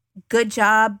say, "Good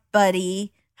job,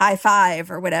 buddy, high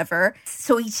five," or whatever.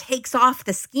 So he takes off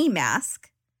the ski mask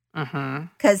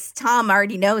because Tom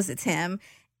already knows it's him.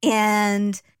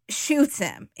 And shoots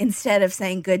him instead of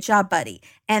saying, good job, buddy.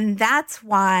 And that's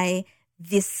why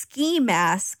the ski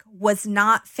mask was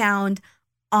not found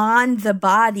on the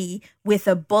body with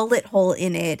a bullet hole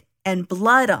in it and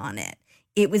blood on it.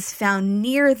 It was found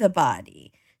near the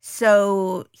body.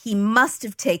 So he must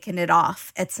have taken it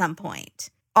off at some point.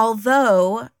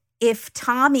 Although, if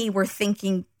Tommy were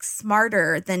thinking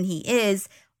smarter than he is,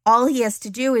 all he has to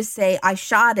do is say, I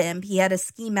shot him. He had a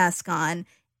ski mask on.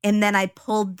 And then I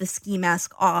pulled the ski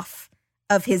mask off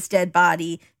of his dead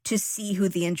body to see who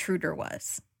the intruder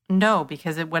was. No,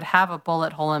 because it would have a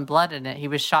bullet hole and blood in it. He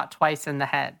was shot twice in the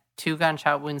head. 2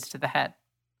 gunshot wounds to the head.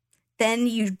 Then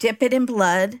you dip it in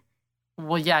blood.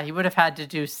 Well, yeah, he would have had to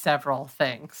do several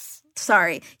things.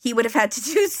 Sorry, he would have had to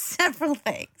do several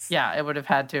things. Yeah, it would have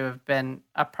had to have been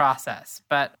a process.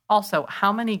 But also,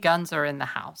 how many guns are in the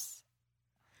house?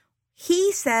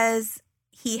 He says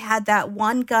he had that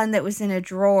one gun that was in a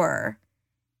drawer.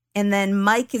 And then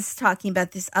Mike is talking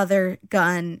about this other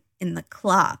gun in the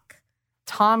clock.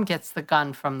 Tom gets the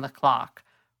gun from the clock.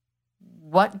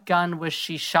 What gun was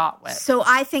she shot with? So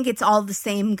I think it's all the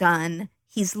same gun.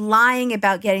 He's lying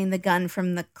about getting the gun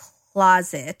from the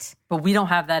closet. But we don't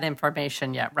have that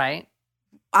information yet, right?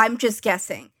 I'm just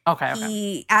guessing.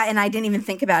 Okay. And I didn't even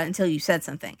think about it until you said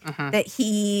something. That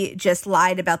he just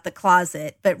lied about the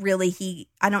closet. But really,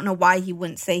 I don't know why he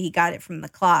wouldn't say he got it from the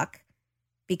clock.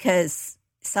 Because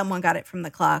someone got it from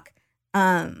the clock.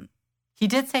 He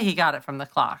did say he got it from the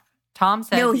clock. Tom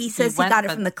said no, he says he got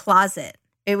it from the closet.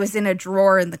 It was in a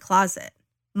drawer in the closet.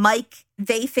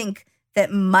 They think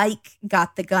that Mike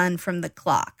got the gun from the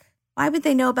clock. Why would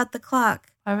they know about the clock?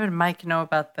 Why would Mike know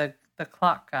about the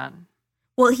clock gun?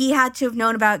 Well, he had to have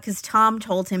known about it because Tom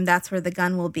told him that's where the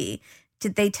gun will be.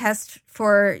 Did they test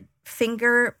for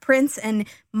fingerprints and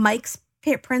Mike's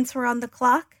prints were on the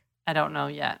clock? I don't know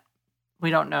yet.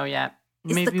 We don't know yet.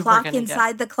 Is Maybe the clock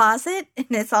inside the closet and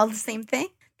it's all the same thing?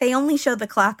 They only show the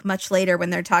clock much later when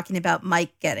they're talking about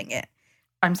Mike getting it.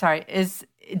 I'm sorry.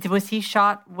 Was he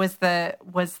shot? Was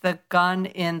the gun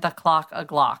in the clock a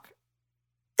Glock?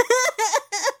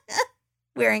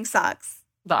 Wearing socks.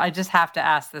 I just have to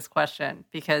ask this question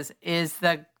because is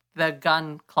the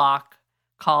gun clock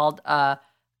called a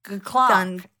clock?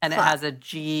 Gun and clock. It has a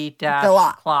G dash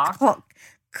Glock. clock.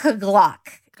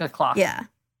 Glock. Clock. Yeah.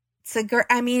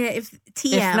 If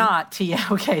TM. If not,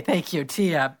 TM. Okay, thank you.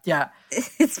 TM. Yeah.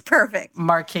 It's perfect.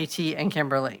 Mark KT and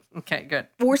Kimberly. Okay, good.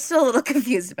 We're still a little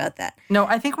confused about that. No,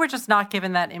 I think we're just not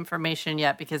given that information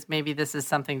yet because maybe this is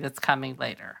something that's coming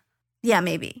later. Yeah,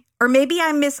 maybe. Or maybe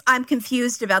I'm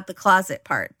confused about the closet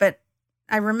part, but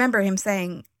I remember him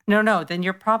saying... No, then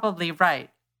you're probably right.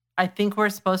 I think we're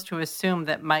supposed to assume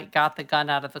that Mike got the gun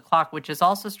out of the clock, which is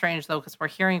also strange, though, because we're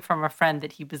hearing from a friend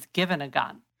that he was given a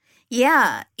gun.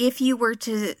 Yeah, if you were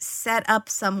to set up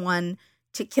someone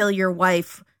to kill your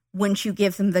wife, wouldn't you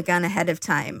give them the gun ahead of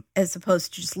time as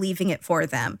opposed to just leaving it for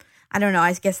them? I don't know.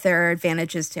 I guess there are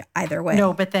advantages to either way.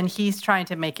 No, but then he's trying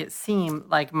to make it seem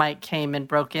like Mike came and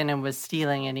broke in and was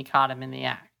stealing and he caught him in the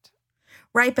act.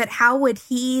 Right, but how would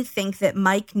he think that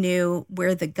Mike knew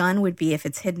where the gun would be if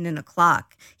it's hidden in a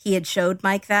clock? He had showed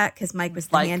Mike that because Mike was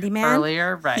the handyman.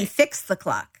 Earlier, right. He fixed the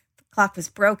clock. The clock was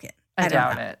broken. I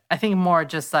doubt it. I think more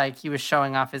just like he was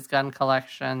showing off his gun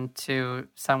collection to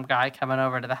some guy coming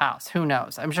over to the house. Who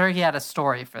knows? I'm sure he had a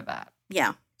story for that.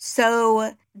 Yeah.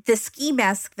 So the ski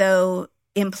mask, though,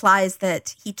 implies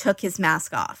that he took his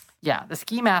mask off. Yeah, the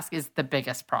ski mask is the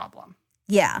biggest problem.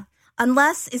 Yeah.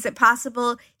 Unless, is it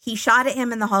possible he shot at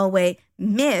him in the hallway,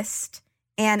 missed,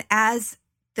 and as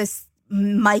this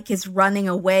Mike is running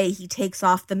away, he takes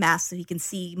off the mask so he can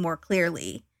see more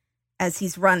clearly as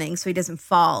he's running so he doesn't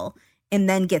fall, and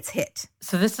then gets hit.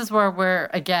 So this is where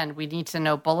we need to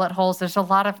know bullet holes. There's a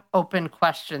lot of open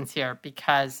questions here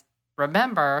because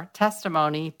remember,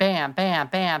 testimony, bam, bam,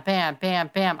 bam, bam,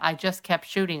 bam, bam. I just kept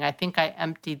shooting. I think I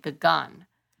emptied the gun.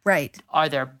 Right. Are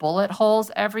there bullet holes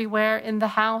everywhere in the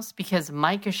house? Because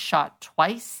Mike is shot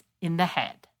twice in the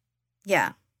head.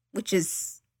 Yeah, which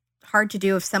is hard to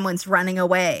do if someone's running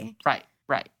away. Right.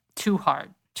 Too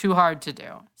hard to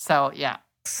do. So, yeah.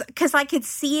 Because I could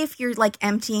see if you're like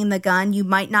emptying the gun, you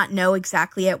might not know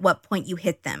exactly at what point you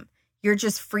hit them. You're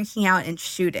just freaking out and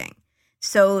shooting.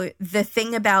 So the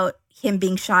thing about him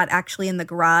being shot actually in the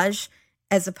garage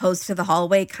as opposed to the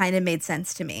hallway kind of made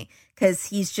sense to me because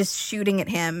he's just shooting at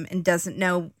him and doesn't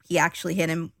know he actually hit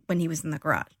him when he was in the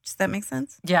garage. Does that make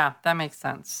sense? Yeah, that makes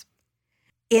sense.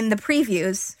 In the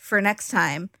previews for next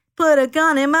time, Put a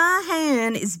Gun in My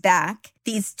Hand is back.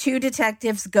 These 2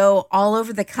 detectives go all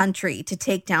over the country to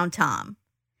take down Tom.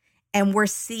 And we're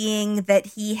seeing that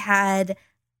he had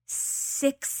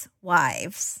 6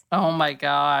 wives. Oh my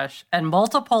gosh. And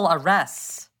multiple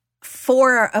arrests.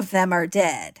 4 of them are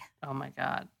dead. Oh my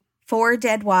God. 4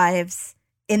 dead wives.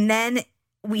 And then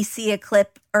we see a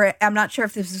clip, or I'm not sure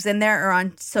if this was in there or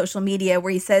on social media,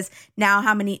 where he says, now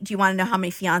do you want to know how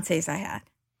many fiancés I had?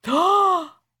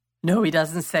 No, he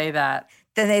doesn't say that.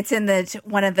 Then it's in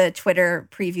one of the Twitter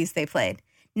previews they played.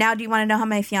 Now, do you want to know how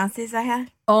many fiancés I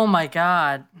had? Oh my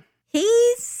God.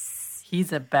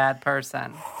 He's a bad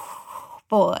person.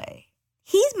 Boy.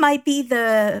 He might be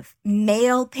the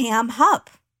male Pam Hupp.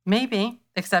 Maybe,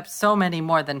 except so many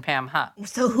more than Pam Hupp.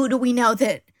 So who do we know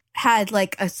that had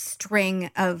like a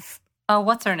string of... Oh,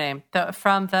 what's her name?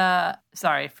 From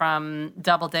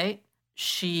Double Date.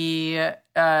 She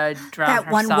drowned that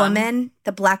her one son. Woman,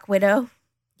 the Black Widow.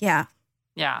 Yeah.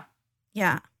 Yeah.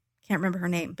 Can't remember her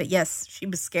name, but yes, she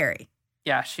was scary.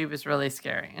 Yeah, she was really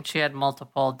scary. And she had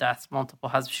multiple deaths, multiple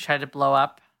husbands. She tried to blow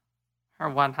up her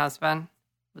one husband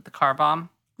with the car bomb.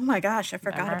 Oh my gosh, I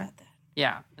forgot about that.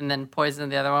 Yeah, and then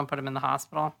poisoned the other one, put him in the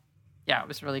hospital. Yeah, it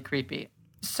was really creepy.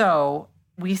 So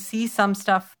we see some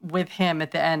stuff with him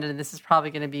at the end, and this is probably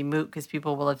going to be moot because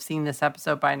people will have seen this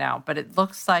episode by now, but it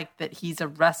looks like that he's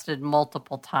arrested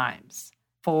multiple times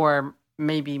for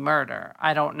maybe murder.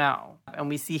 I don't know. And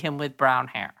we see him with brown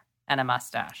hair and a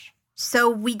mustache. So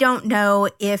we don't know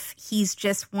if he's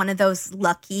just one of those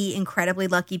lucky, incredibly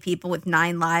lucky people with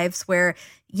 9 lives where,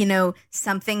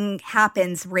 something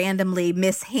happens randomly,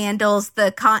 mishandles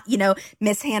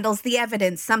the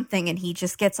evidence, something, and he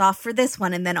just gets off for this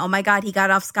one. And then, oh my God, he got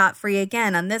off scot-free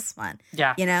again on this one.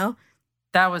 Yeah.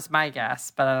 That was my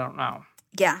guess, but I don't know.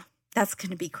 Yeah, that's going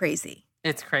to be crazy.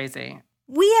 It's crazy.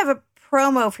 We have a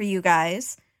promo for you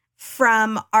guys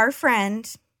from our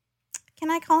friend. Can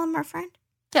I call him our friend?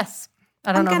 Yes.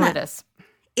 I don't know who it is.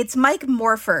 It's Mike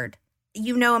Morford.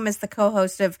 You know him as the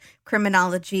co-host of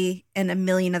Criminology and a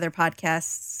million other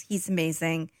podcasts. He's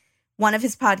amazing. One of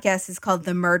his podcasts is called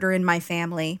The Murder in My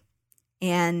Family,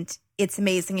 and it's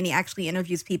amazing. And he actually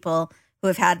interviews people who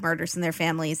have had murders in their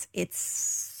families.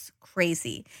 It's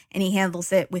crazy. And he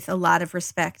handles it with a lot of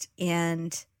respect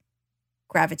and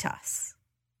gravitas.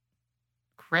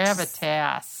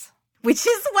 Gravitas. Which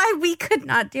is why we could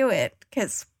not do it,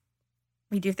 because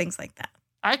we do things like that.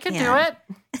 I could do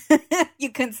it.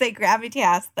 You couldn't say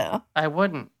gravitas, though. I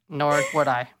wouldn't, nor would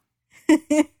I.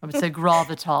 I would say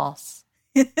gravitas.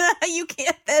 You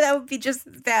can't. That would be just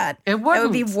as bad. It wouldn't. That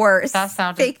would be worse. That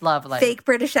sounded lovely. Fake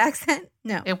British accent?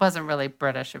 No. It wasn't really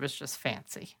British. It was just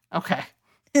fancy. Okay.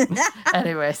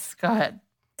 Anyways, go ahead.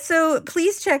 So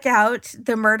please check out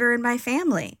The Murder in My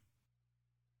Family.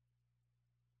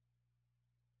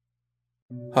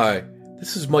 Hi,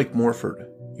 this is Mike Morford.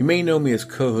 You may know me as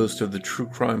co-host of the true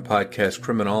crime podcast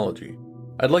Criminology.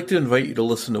 I'd like to invite you to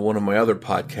listen to one of my other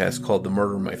podcasts called The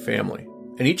Murder in My Family.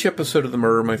 In each episode of The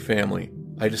Murder in My Family,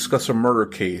 I discuss a murder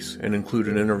case and include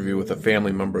an interview with a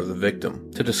family member of the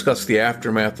victim to discuss the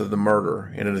aftermath of the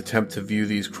murder in an attempt to view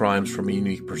these crimes from a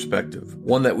unique perspective,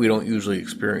 one that we don't usually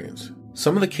experience.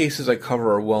 Some of the cases I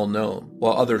cover are well known,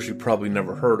 while others you probably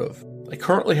never heard of. I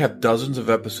currently have dozens of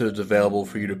episodes available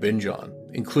for you to binge on,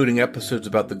 including episodes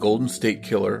about the Golden State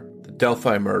Killer, the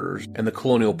Delphi murders, and the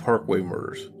Colonial Parkway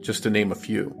murders, just to name a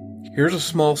few. Here's a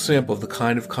small sample of the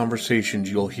kind of conversations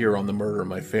you'll hear on The Murder in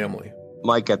My Family.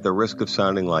 Mike, at the risk of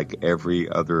sounding like every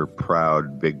other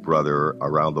proud big brother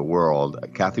around the world,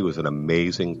 Kathy was an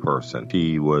amazing person.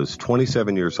 She was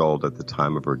 27 years old at the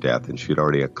time of her death, and she had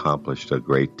already accomplished a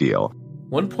great deal.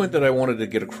 One point that I wanted to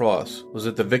get across was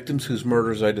that the victims whose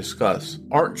murders I discuss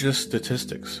aren't just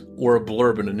statistics or a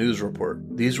blurb in a news report.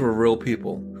 These were real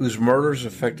people whose murders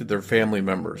affected their family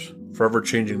members, forever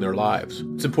changing their lives.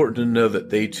 It's important to know that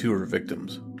they too are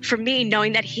victims. For me,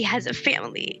 knowing that he has a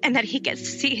family and that he gets to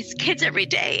see his kids every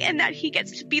day and that he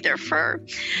gets to be there for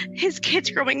his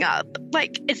kids growing up,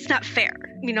 it's not fair.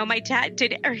 My dad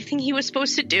did everything he was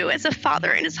supposed to do as a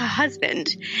father and as a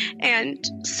husband, and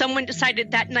someone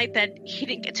decided that night that he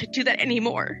didn't get to do that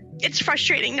anymore. It's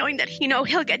frustrating knowing that,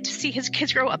 he'll get to see his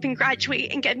kids grow up and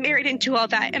graduate and get married and do all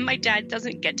that, and my dad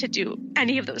doesn't get to do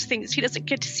any of those things. He doesn't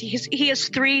get to see he has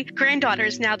 3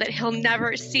 granddaughters now that he'll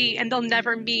never see, and they'll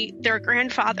never meet their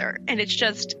grandfather, and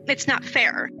it's not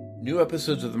fair. New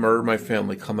episodes of The Murder in My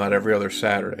Family come out every other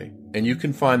Saturday, and you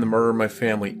can find The Murder in My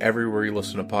Family everywhere you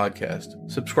listen to podcasts.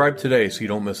 Subscribe today so you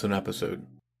don't miss an episode.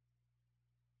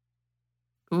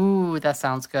 Ooh, that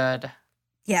sounds good.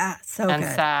 Yeah, so and good.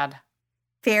 And sad.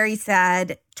 Very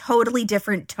sad. Totally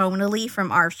different tonally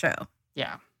from our show.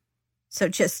 Yeah. So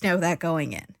just know that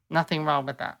going in. Nothing wrong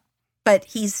with that. But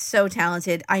he's so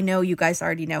talented. I know you guys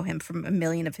already know him from a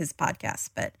million of his podcasts,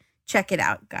 but check it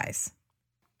out, guys.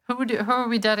 Who are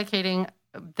we dedicating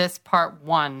this part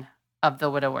 1 of The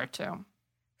Widower 2?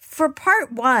 For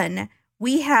part 1,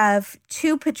 we have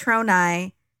 2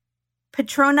 Patroni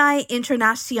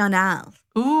International.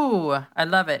 Ooh, I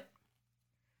love it.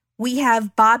 We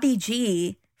have Bobby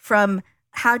G from,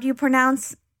 how do you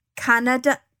pronounce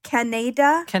Canada?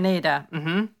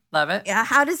 Mm-hmm. Love it. Yeah.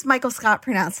 How does Michael Scott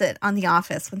pronounce it on The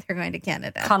Office when they're going to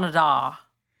Canada? Canada.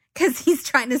 Because he's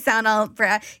trying to sound all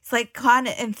he's like,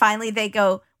 and finally they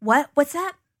go, what? What's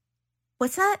that?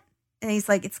 What's that? And he's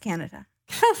like, it's Canada.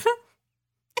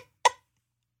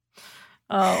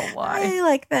 Oh, why? I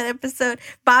like that episode.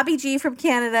 Bobby G from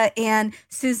Canada and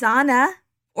Susanna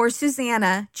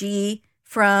G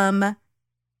from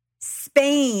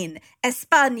Spain,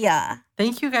 España.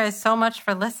 Thank you guys so much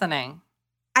for listening.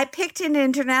 I picked an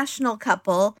international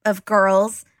couple of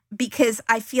girls because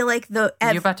I feel like You're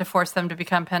about to force them to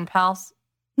become pen pals?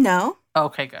 No.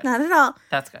 Okay, good. Not at all.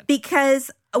 That's good.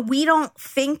 Because we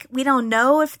don't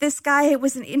know if this guy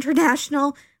was an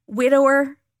international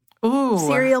widower. Ooh.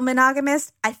 Serial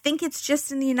monogamist. I think it's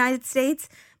just in the United States.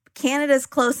 Canada's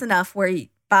close enough where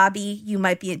Bobby, you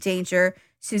might be in danger.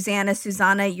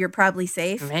 Susanna, you're probably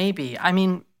safe. Maybe. I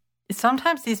mean,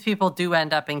 sometimes these people do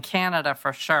end up in Canada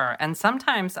for sure. And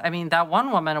sometimes, I mean, that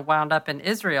one woman wound up in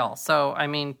Israel. So, I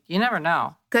mean, you never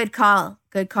know. Good call.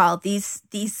 These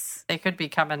They could be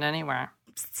coming anywhere.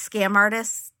 Scam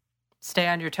artists. Stay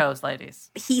on your toes,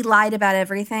 ladies. He lied about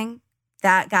everything.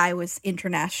 That guy was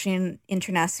international.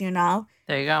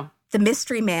 There you go. The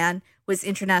mystery man was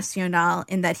international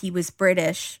in that he was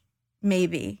British,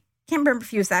 maybe. Can't remember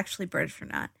if he was actually British or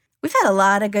not. We've had a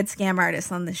lot of good scam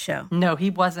artists on this show. No,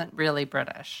 he wasn't really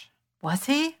British. Was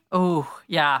he? Oh,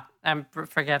 yeah. I'm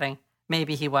forgetting.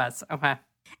 Maybe he was. Okay.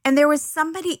 And there was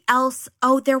somebody else.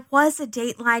 Oh, there was a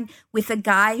Dateline with a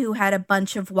guy who had a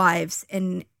bunch of wives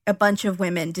and a bunch of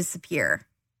women disappear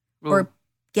or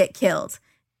get killed.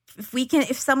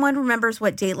 If someone remembers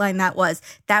what Dateline that was,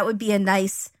 that would be a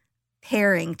nice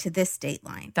pairing to this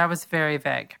Dateline. That was very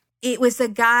vague. It was a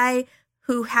guy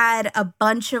who had a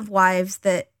bunch of wives,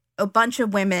 a bunch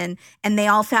of women, and they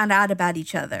all found out about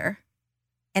each other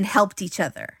and helped each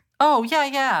other. Oh,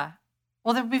 yeah.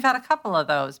 Well, we've had a couple of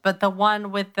those, but the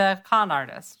one with the con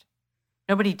artist.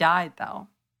 Nobody died, though.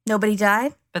 Nobody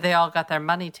died? But they all got their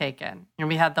money taken. And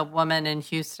we had the woman in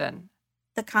Houston.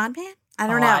 The con man? I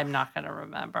don't know. I'm not going to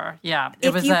remember. Yeah.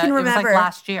 If you can remember, it was like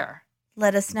last year.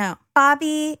 Let us know.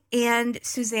 Bobby and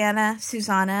Susanna,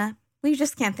 we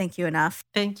just can't thank you enough.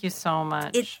 Thank you so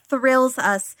much. It thrills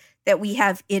us that we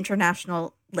have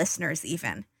international listeners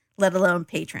even, let alone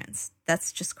patrons.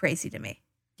 That's just crazy to me.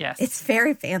 Yes. It's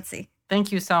very fancy.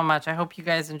 Thank you so much. I hope you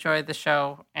guys enjoyed the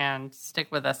show and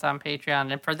stick with us on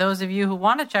Patreon. And for those of you who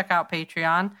want to check out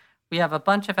Patreon, we have a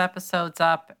bunch of episodes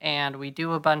up and we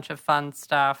do a bunch of fun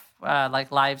stuff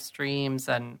like live streams.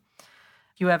 And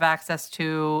you have access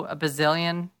to a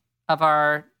bazillion of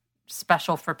our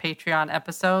special for Patreon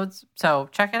episodes. So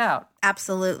check it out.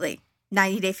 Absolutely.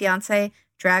 90 Day Fiancé,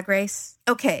 Drag Race.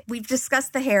 Okay, we've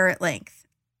discussed the hair at length.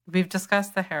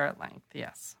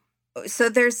 Yes. So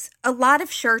there's a lot of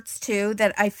shirts, too,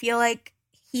 that I feel like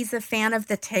he's a fan of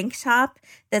the tank top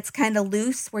that's kind of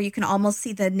loose where you can almost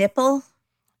see the nipple.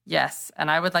 Yes, and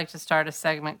I would like to start a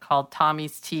segment called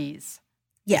Tommy's Tees.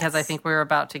 Yes. Because I think we're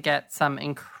about to get some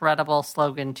incredible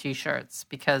slogan T-shirts.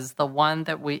 Because the one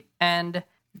that we end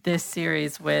this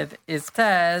series with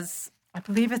says, I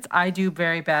believe it's, I do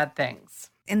very bad things.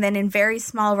 And then in very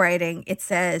small writing, it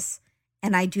says,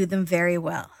 and I do them very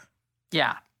well.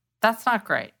 Yeah, that's not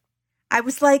great. I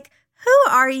was like,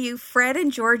 who are you, Fred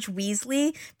and George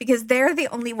Weasley? Because they're the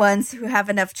only ones who have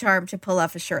enough charm to pull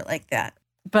off a shirt like that.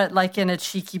 But like in a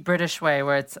cheeky British way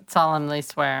where it's solemnly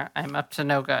swear I'm up to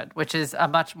no good, which is a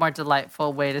much more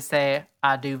delightful way to say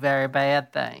I do very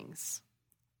bad things.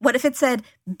 What if it said,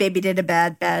 baby did a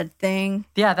bad thing?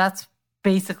 Yeah, that's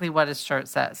basically what his shirt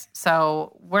says.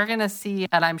 So we're going to see,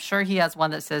 and I'm sure he has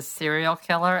one that says serial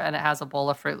killer and it has a bowl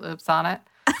of Fruit Loops on it.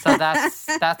 So that's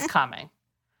coming.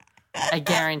 I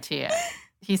guarantee it.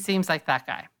 He seems like that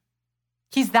guy.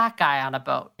 He's that guy on a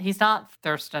boat. He's not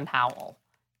Thurston Howell.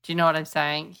 Do you know what I'm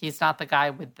saying? He's not the guy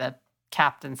with the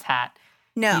captain's hat.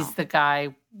 No. He's the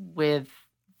guy with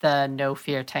the No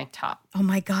Fear tank top. Oh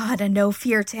my God, a No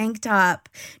Fear tank top.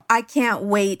 I can't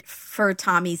wait for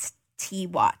Tommy's Tea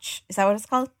Watch. Is that what it's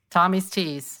called? Tommy's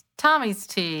Tees. I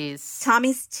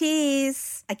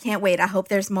can't wait. I hope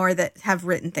there's more that have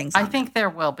written things on I think there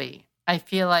will be. I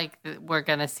feel like we're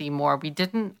going to see more.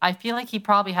 I feel like he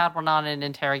probably had one on an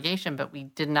interrogation, but we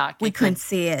did not get We couldn't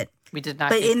see it. We did not.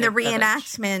 But get in the footage.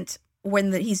 reenactment,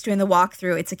 when he's doing the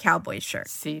walkthrough, it's a cowboy shirt.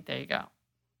 See, there you go.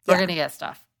 We're going to get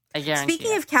stuff. I guarantee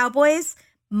Speaking of cowboys,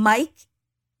 Mike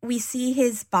we see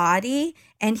his body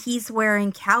and he's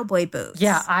wearing cowboy boots.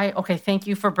 Yeah, okay, thank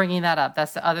you for bringing that up.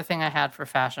 That's the other thing I had for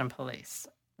Fashion Police.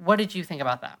 What did you think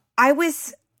about that? I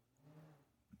was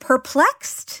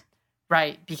perplexed.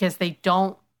 Right, because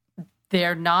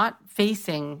they're not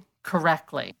facing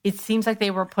correctly. It seems like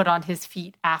they were put on his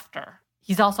feet after.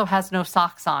 He also has no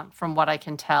socks on, from what I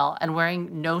can tell, and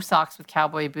wearing no socks with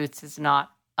cowboy boots is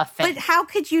not a thing. But how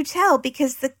could you tell?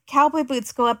 Because the cowboy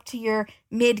boots go up to your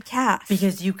mid-calf.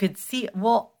 Because you could see,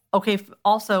 well, okay,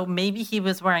 also, maybe he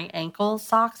was wearing ankle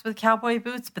socks with cowboy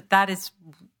boots, but that is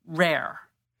rare.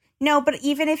 No, but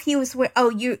even if he was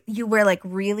you wear like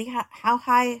really how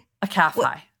high? A calf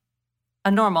high.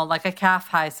 A normal, like a calf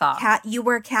high sock. You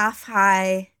wear calf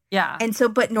high. Yeah. And so,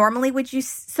 but normally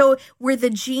so were the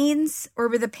jeans or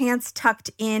were the pants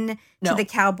tucked in to the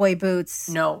cowboy boots?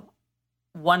 No.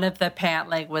 One of the pant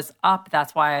leg was up.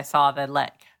 That's why I saw the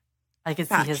leg. I could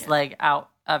see his leg out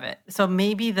of it. So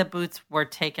maybe the boots were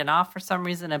taken off for some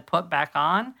reason and put back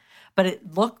on, but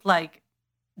it looked like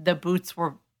the boots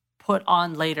were put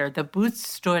on later. The boots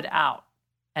stood out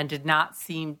and did not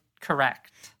seem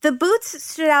correct. The boots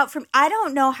stood out from, I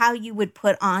don't know how you would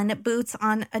put on boots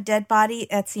on a dead body.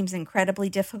 That seems incredibly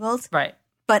difficult. Right.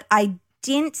 But I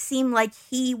didn't seem like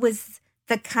he was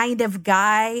the kind of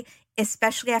guy,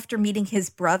 especially after meeting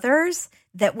his brothers,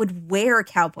 that would wear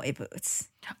cowboy boots.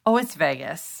 Oh, it's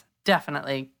Vegas.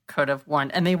 Definitely could have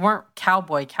worn. And they weren't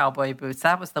cowboy boots.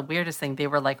 That was the weirdest thing. They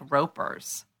were like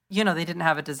ropers. You know, they didn't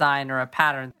have a design or a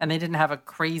pattern, and they didn't have a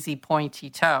crazy pointy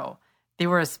toe. They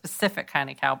were a specific kind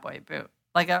of cowboy boot,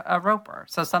 like a roper.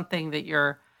 So something that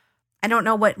I don't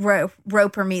know what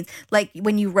roper means. Like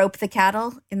when you rope the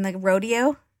cattle in the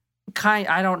rodeo?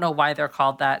 I don't know why they're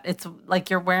called that. It's like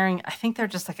you're wearing, I think they're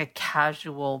just like a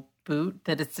casual boot,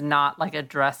 that it's not like a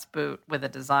dress boot with a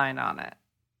design on it.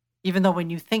 Even though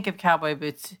when you think of cowboy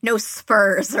boots. No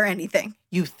spurs or anything.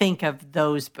 You think of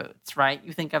those boots, right?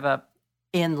 You think of a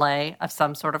inlay of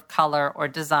some sort of color or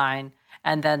design,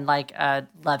 and then like a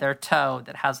leather toe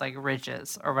that has like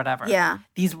ridges or whatever. Yeah.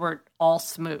 These were all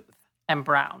smooth and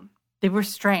brown. They were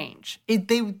strange.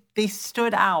 They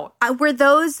stood out. Were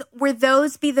those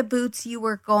be the boots you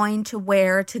were going to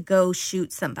wear to go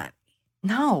shoot somebody?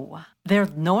 No. They're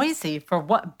noisy. For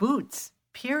what? Boots,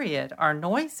 period, are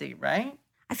noisy, right?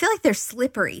 I feel like they're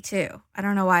slippery too. I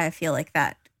don't know why I feel like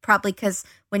that. Probably because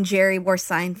when Jerry on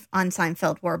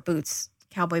Seinfeld wore boots,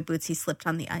 cowboy boots, he slipped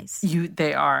on the ice.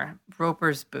 They are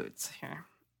Roper's boots. Here,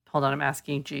 hold on, I'm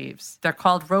asking Jeeves. They're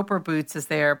called Roper boots as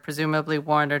they are presumably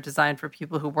worn or designed for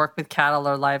people who work with cattle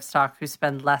or livestock who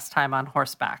spend less time on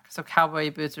horseback. So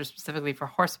cowboy boots are specifically for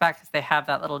horseback because they have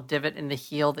that little divot in the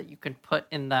heel that you can put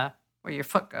in where your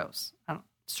foot goes.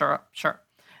 Sure.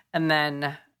 And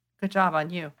then, good job on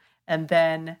you. And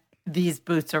then these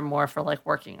boots are more for like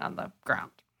working on the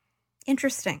ground.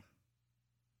 Interesting.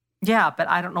 Yeah, but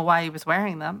I don't know why he was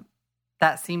wearing them.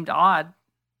 That seemed odd.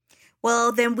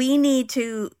 Well, then we need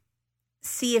to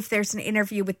see if there's an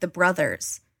interview with the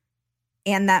brothers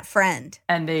and that friend.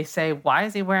 And they say, why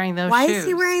is he wearing those shoes? Why is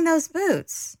he wearing those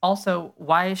boots? Also,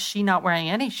 why is she not wearing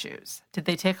any shoes? Did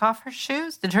they take off her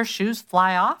shoes? Did her shoes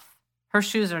fly off? Her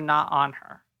shoes are not on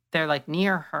her. They're like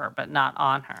near her, but not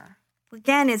on her.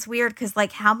 Again, it's weird because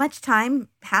like how much time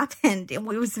happened? It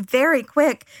was very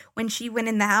quick when she went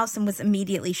in the house and was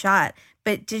immediately shot.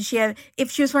 But did she have, if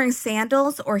she was wearing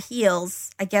sandals or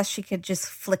heels, I guess she could just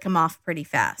flick them off pretty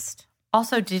fast.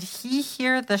 Also, did he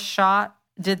hear the shot?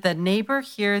 Did the neighbor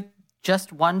hear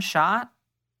just one shot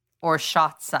or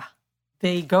shots?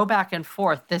 They go back and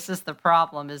forth. This is the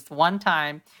problem, is one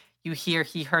time you hear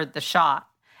he heard the shot.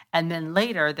 And then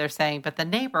later they're saying, but the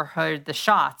neighbor heard the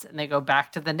shots. And they go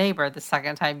back to the neighbor the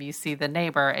second time you see the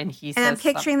neighbor. And he says, and I'm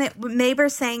picturing the neighbor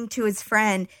saying to his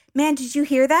friend, man, did you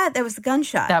hear that? That was a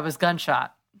gunshot. That was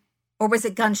gunshot. Or was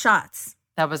it gunshots?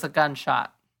 That was a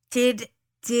gunshot. Did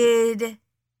he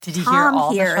Tom hear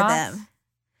all the shots? Them?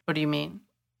 What do you mean?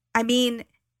 I mean,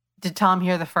 did Tom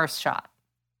hear the first shot?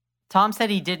 Tom said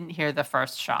he didn't hear the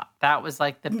first shot. That was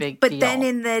like the big deal. But then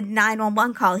in the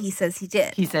 911 call, he says he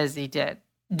did. He says he did.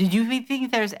 Did you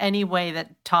think there's any way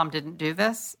that Tom didn't do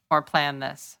this or plan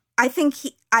this? I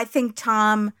think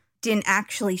Tom didn't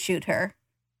actually shoot her.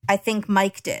 I think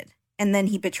Mike did. And then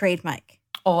he betrayed Mike.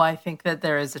 Oh, I think that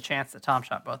there is a chance that Tom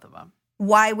shot both of them.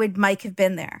 Why would Mike have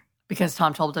been there? Because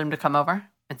Tom told him to come over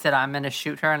and said, I'm going to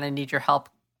shoot her and I need your help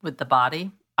with the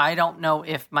body. I don't know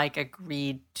if Mike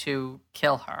agreed to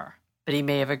kill her, but he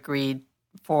may have agreed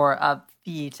for a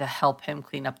fee to help him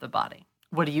clean up the body.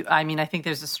 I think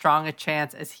there's as strong a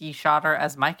chance as he shot her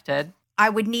as Mike did. I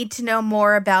would need to know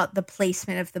more about the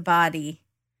placement of the body.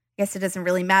 I guess it doesn't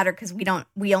really matter because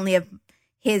we only have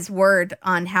his word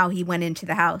on how he went into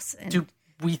the house. And do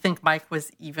we think Mike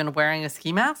was even wearing a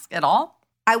ski mask at all?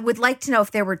 I would like to know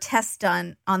if there were tests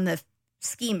done on the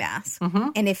ski mask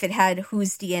and if it had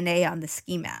whose DNA on the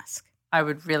ski mask. I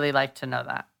would really like to know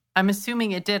that. I'm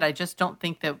assuming it did. I just don't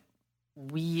think that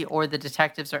we or the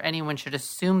detectives or anyone should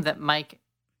assume that Mike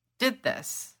did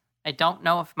this. I don't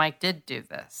know if Mike did do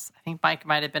this. I think Mike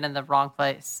might have been in the wrong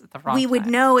place at the wrong time. We would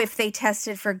know if they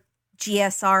tested for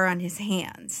GSR on his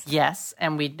hands. Yes,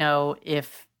 and we'd know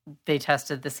if they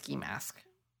tested the ski mask.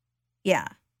 Yeah.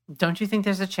 Don't you think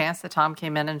there's a chance that Tom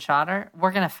came in and shot her?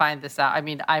 We're going to find this out. I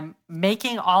mean, I'm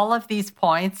making all of these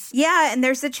points. Yeah, and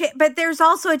there's but there's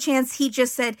also a chance he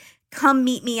just said, come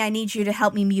meet me. I need you to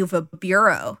help me move a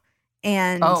bureau.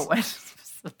 And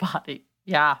it's the body.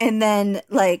 Yeah. And then,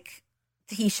 like,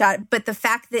 he shot. But the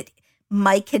fact that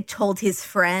Mike had told his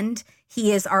friend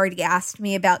he has already asked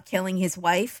me about killing his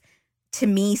wife, to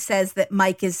me says that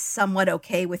Mike is somewhat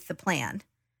okay with the plan.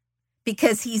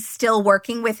 Because he's still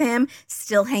working with him,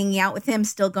 still hanging out with him,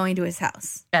 still going to his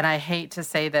house. And I hate to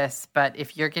say this, but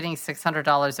if you're getting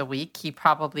 $600 a week, he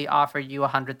probably offered you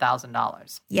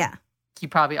 $100,000. Yeah. He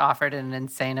probably offered an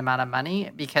insane amount of money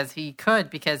because he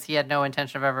had no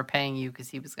intention of ever paying you because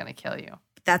he was going to kill you.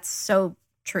 That's so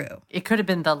true. It could have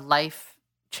been the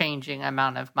life-changing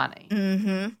amount of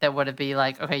money that would have been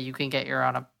like, okay, you can get your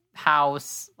own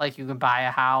house, like you can buy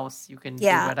a house, you can do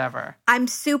whatever. I'm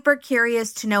super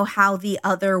curious to know how the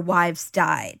other wives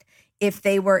died. If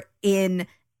it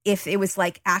was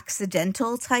like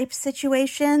accidental type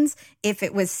situations, if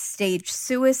it was staged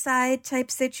suicide type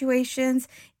situations,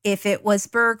 if it was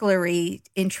burglary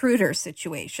intruder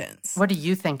situations. What do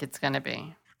you think it's going to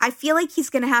be? I feel like he's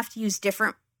going to have to use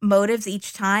different motives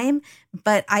each time,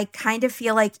 but I kind of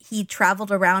feel like he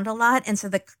traveled around a lot, and so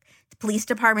the police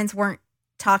departments weren't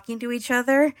talking to each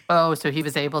other. Oh, so he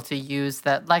was able to use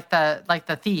that, like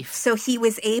the thief. So he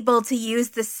was able to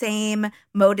use the same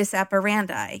modus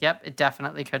operandi. Yep, it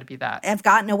definitely could be that. I've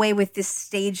gotten away with this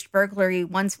staged burglary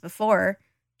once before.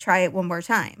 Try it one more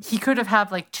time. He could have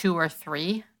had like 2 or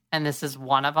 3, and this is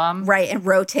one of them. Right, and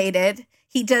rotated.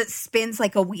 He spins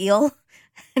like a wheel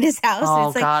in his house. Oh,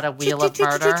 it's God, a wheel of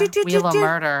murder. Wheel of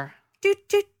murder.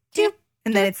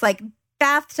 And then it's like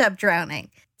bathtub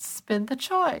drowning. Spin the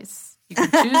choice. You can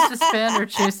choose to spin or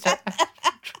choose to...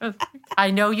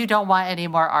 I know you don't want any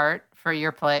more art for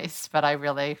your place, but I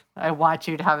want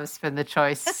you to have a spin the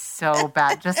choice so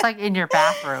bad, just like in your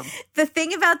bathroom. The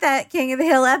thing about that King of the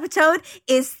Hill episode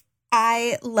is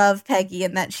I love Peggy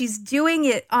in that she's doing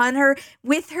it on her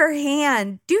with her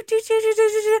hand.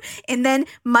 And then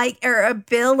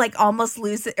Bill like almost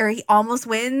loses, or he almost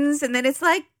wins, and then it's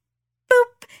like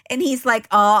boop, and he's like,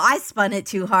 "Oh, I spun it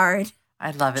too hard." I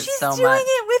love it so much. She's doing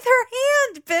it with her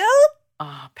hand, Bill.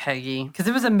 Oh, Peggy. Because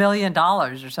it was $1 million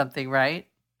or something, right?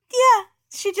 Yeah.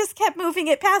 She just kept moving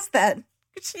it past that.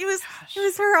 It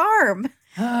was her arm.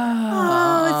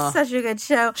 Oh, it's such a good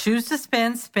show. Choose to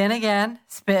spin again,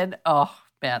 spin. Oh,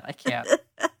 man, I can't.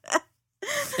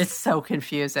 It's so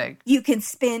confusing. You can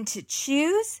spin to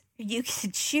choose. You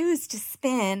can choose to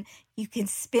spin. You can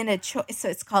spin a choice. So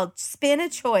it's called Spin a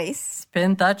Choice.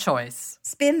 Spin the choice.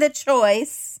 Spin the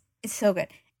choice. It's so good.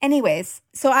 Anyways,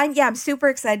 so I'm super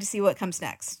excited to see what comes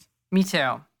next. Me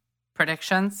too.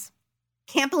 Predictions?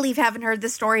 Can't believe haven't heard the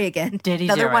story again. Did he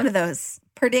Another do one it? of those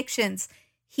predictions.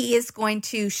 He is going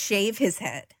to shave his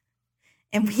head,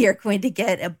 and we are going to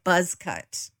get a buzz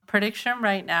cut. Prediction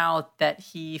right now that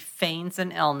he feigns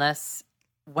an illness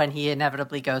when he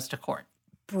inevitably goes to court.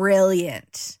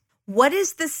 Brilliant. What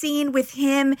is the scene with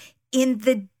him in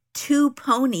the 2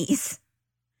 ponies?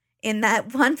 In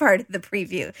that one part of the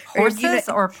preview. Horses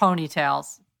or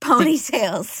ponytails?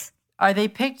 Ponytails. Are they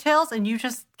pigtails and you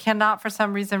just cannot for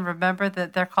some reason remember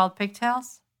that they're called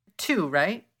pigtails? 2,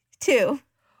 right? 2.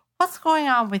 What's going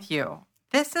on with you?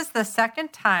 This is the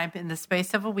second time in the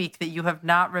space of a week that you have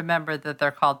not remembered that they're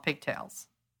I called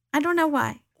don't know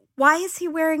why. Why is he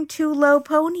wearing 2 low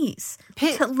ponies?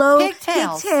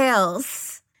 Pigtails.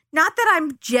 Pigtails. Not that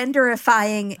I'm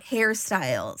genderifying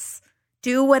hairstyles.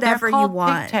 Do whatever you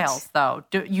want. Pigtails, though.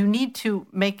 You need to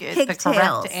make it the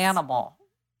correct animal.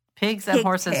 Pigs and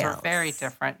horses are very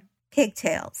different.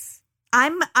 Pigtails.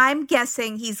 I'm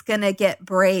guessing he's gonna get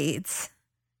braids.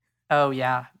 Oh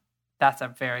yeah, that's a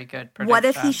very good prediction. What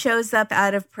if he shows up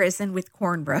out of prison with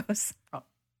cornrows? Oh,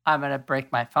 I'm gonna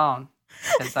break my phone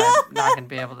because I'm not gonna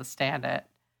be able to stand it.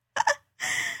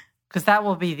 Because that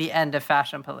will be the end of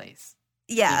Fashion Police.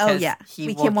 Yeah. Because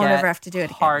we won't ever have to do it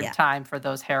again. Hard time for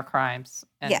those hair crimes,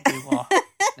 and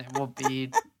it will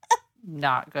be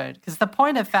not good. Because the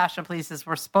point of Fashion Police is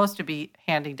we're supposed to be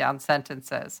handing down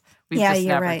sentences. We've just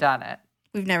never done it.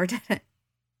 We've never done it.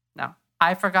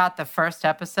 I forgot the first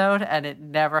episode and it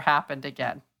never happened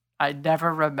again. I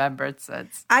never remembered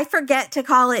since. I forget to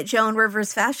call it Joan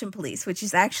Rivers Fashion Police, which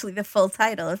is actually the full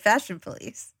title of Fashion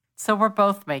Police. So we're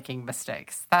both making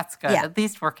mistakes. That's good. Yeah. At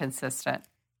least we're consistent.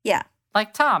 Yeah.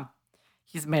 Like Tom.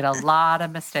 He's made a lot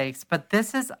of mistakes. But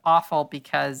this is awful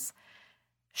because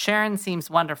Sharon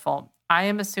seems wonderful. I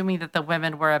am assuming that the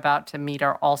women we're about to meet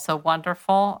are also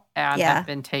wonderful and have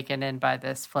been taken in by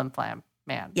this flim-flam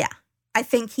man. Yeah. I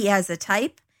think he has a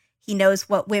type. He knows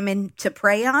what women to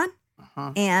prey on.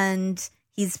 And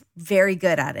he's very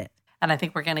good at it. And I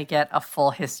think we're going to get a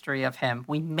full history of him.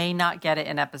 We may not get it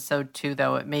in episode 2,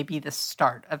 though. It may be the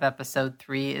start of episode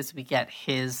 3 as we get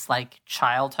his,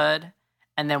 childhood.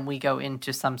 And then we go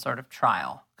into some sort of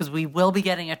trial. Because we will be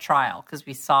getting a trial. Because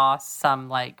we saw some,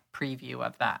 preview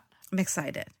of that. I'm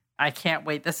excited. I can't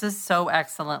wait. This is so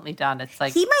excellently done. It's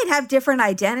he might have different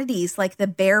identities, like the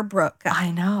Bear Brook guy.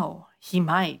 I know. He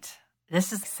might.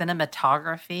 This is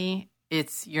cinematography.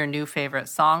 It's your new favorite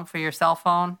song for your cell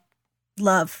phone.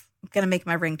 Love. I'm going to make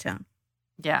my ringtone.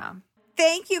 Yeah.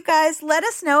 Thank you, guys. Let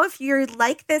us know if you're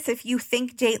like this, if you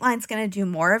think Dateline's going to do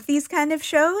more of these kind of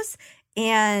shows,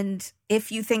 and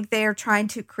if you think they're trying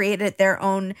to create their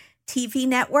own TV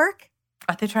network.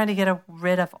 Are they trying to get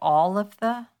rid of all of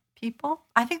the people?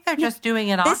 I think they're just doing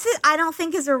it all. I don't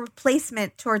think is a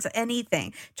replacement towards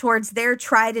anything, towards their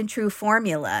tried and true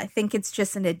formula. I think it's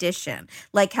just an addition,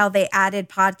 like how they added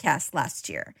podcasts last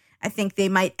year. I think they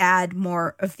might add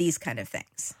more of these kind of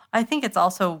things. I think it's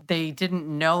also they didn't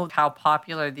know how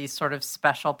popular these sort of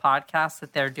special podcasts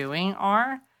that they're doing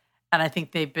are. And I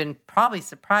think they've been probably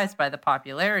surprised by the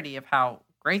popularity of how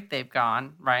great they've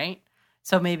gone, right?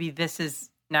 So maybe this is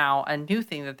now a new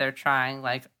thing that they're trying,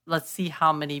 let's see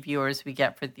how many viewers we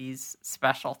get for these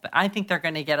special things. I think they're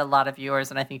going to get a lot of viewers,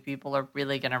 and I think people are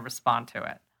really going to respond to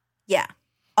it. Yeah.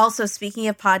 Also, speaking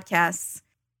of podcasts,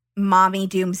 Mommy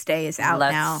Doomsday is out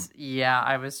now. Yeah,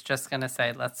 I was just going to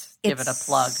say, let's give it a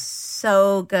plug.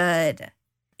 So good.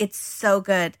 It's so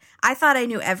good. I thought I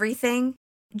knew everything.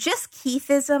 Just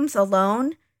Keithisms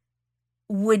alone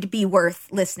would be worth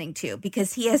listening to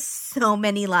because he has so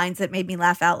many lines that made me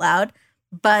laugh out loud.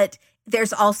 But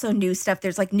there's also new stuff.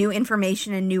 There's new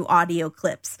information and new audio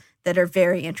clips that are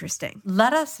very interesting.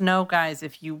 Let us know, guys,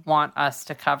 if you want us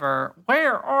to cover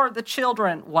Where Are the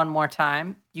Children one more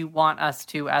time. You want us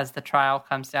to as the trial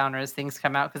comes down or as things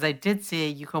come out. Because I did see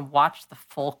you can watch the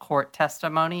full court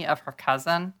testimony of her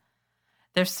cousin.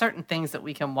 There's certain things that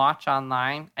we can watch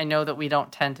online. I know that we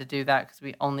don't tend to do that because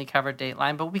we only cover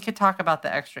Dateline. But we could talk about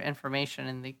the extra information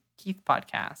in the Keith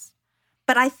podcast.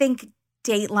 But I think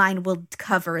Dateline will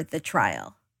cover the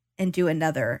trial and do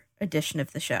another edition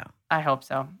of the show. I hope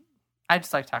so. I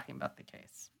just like talking about the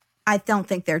case. I don't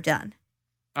think they're done.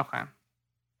 Okay.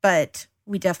 But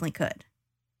we definitely could.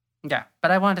 Yeah,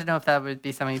 but I wanted to know if that would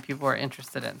be something people are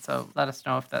interested in. So let us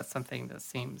know if that's something that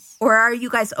seems... Or are you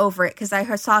guys over it? Because I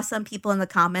saw some people in the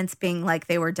comments being like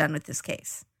they were done with this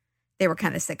case. They were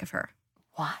kind of sick of her.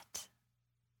 What?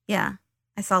 Yeah.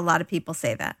 I saw a lot of people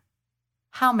say that.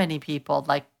 How many people?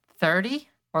 30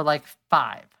 or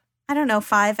 5? I don't know,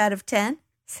 5 out of 10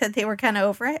 said they were kind of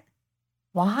over it.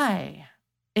 Why?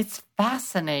 It's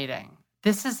fascinating.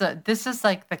 This is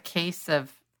the case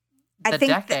of the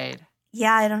decade.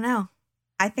 Yeah, I don't know.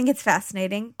 I think it's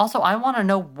fascinating. Also, I want to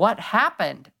know what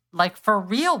happened. For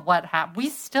real, what happened? We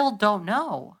still don't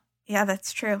know. Yeah,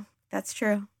 that's true. That's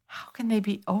true. How can they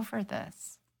be over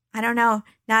this? I don't know.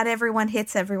 Not everyone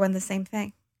hits everyone the same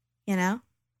thing,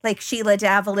 Like Sheila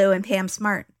Davalloo and Pam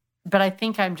Smart. But I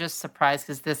think I'm just surprised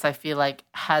because this, I feel like,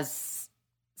 has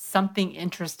something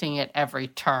interesting at every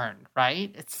turn,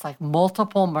 right? It's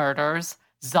multiple murders,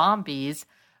 zombies,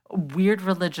 weird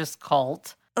religious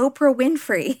cult. Oprah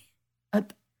Winfrey.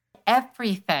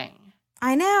 Everything.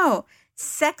 I know.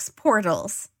 Sex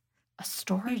portals. A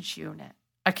storage unit.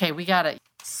 Okay, we got it.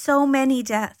 So many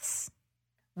deaths.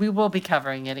 We will be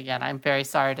covering it again. I'm very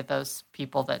sorry to those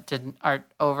people that aren't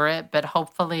over it, but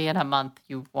hopefully in a month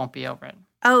you won't be over it.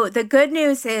 Oh, the good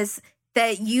news is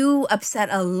that you upset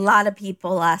a lot of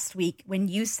people last week when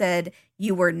you said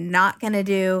you were not going to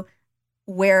do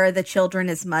Where Are the Children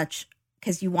as much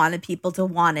because you wanted people to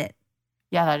want it.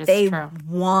 Yeah, that is true. They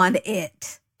want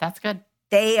it. That's good.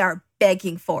 They are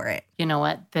begging for it. You know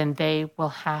what? Then they will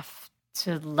have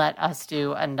to let us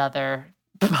do another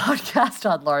podcast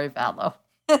on Lori Vallow.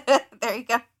 There you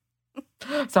go.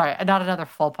 Sorry, not another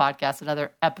full podcast,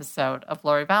 another episode of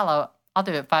Lori Vallow. I'll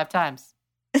do it 5 times.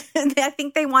 I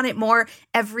think they want it more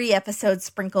every episode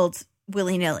sprinkled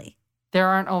willy-nilly. There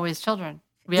aren't always children.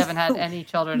 We haven't had any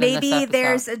children in this episode. Maybe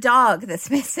there's a dog that's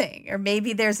missing, or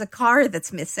maybe there's a car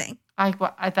that's missing.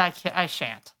 I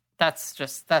shan't. That's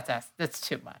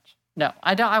too much. No,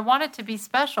 I don't. I want it to be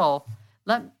special.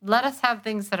 Let us have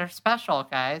things that are special,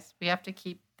 guys. We have to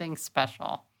keep things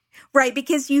special. Right,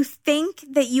 because you think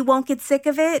that you won't get sick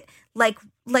of it, like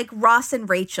Ross and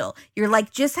Rachel. You're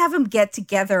like, just have them get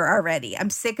together already. I'm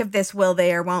sick of this, will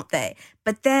they or won't they?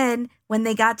 But then when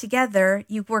they got together,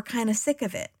 you were kind of sick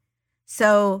of it.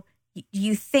 So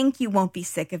you think you won't be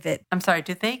sick of it. I'm sorry,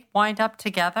 do they wind up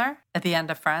together at the end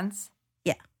of Friends?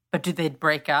 Yeah. But do they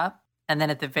break up and then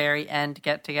at the very end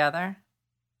get together?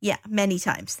 Yeah, many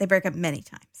times. They break up many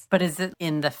times. But is it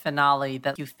in the finale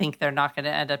that you think they're not going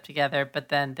to end up together, but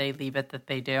then they leave it that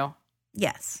they do?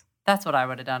 Yes. That's what I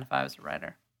would have done if I was a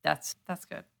writer. That's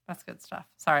good. That's good stuff.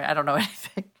 Sorry, I don't know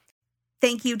anything.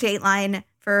 Thank you, Dateline,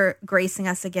 for gracing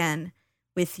us again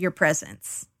with your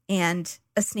presence and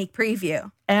a sneak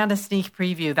preview. And a sneak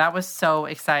preview. That was so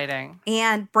exciting.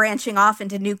 And branching off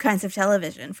into new kinds of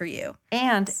television for you.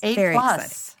 And It's 8+. very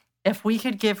exciting. If we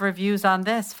could give reviews on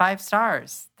this, 5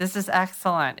 stars. This is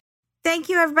excellent. Thank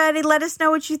you, everybody. Let us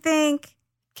know what you think.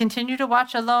 Continue to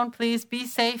watch alone, please. Be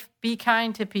safe. Be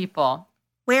kind to people.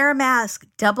 Wear a mask.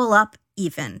 Double up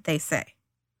even, they say.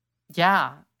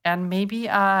 Yeah. And maybe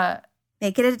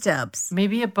Make it a dubs.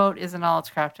 maybe a boat isn't all it's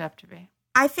cracked up to be.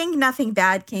 I think nothing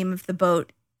bad came of the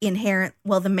boat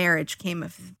the marriage came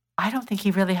of. I don't think he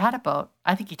really had a boat.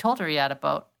 I think he told her he had a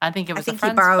boat. I think it was I think a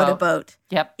friend's he borrowed boat. a boat.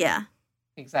 Yep. Yeah.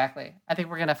 Exactly. I think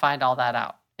we're going to find all that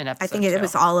out in episode I think 2. it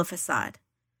was all a facade.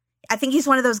 I think he's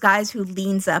one of those guys who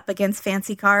leans up against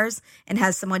fancy cars and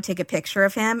has someone take a picture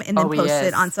of him and then Oh, he post is.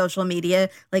 it on social media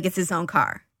like it's his own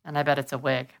car. And I bet it's a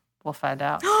wig. We'll find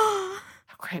out. How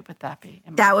great would that be?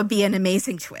 That would be an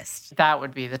amazing twist. That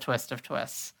would be the twist of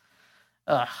twists.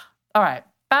 Ugh. All right.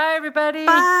 Bye, everybody.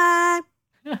 Bye.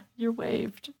 You're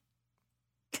waved.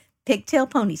 Pigtail,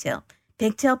 ponytail.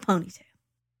 Pigtail, ponytail.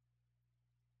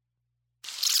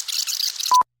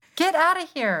 Get out of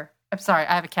here. I'm sorry.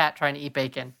 I have a cat trying to eat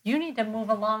bacon. You need to move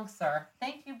along, sir.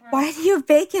 Thank you, Bruce. Why do you have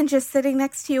bacon just sitting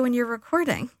next to you when you're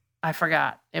recording? I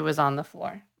forgot. It was on the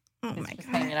floor. Oh, It's my just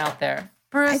God. hanging out there. I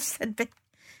Bruce. said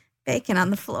bacon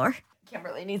on the floor.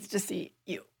 Kimberly needs to see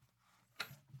you.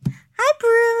 Hi,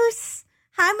 Bruce.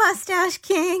 Hi, Mustache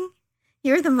King.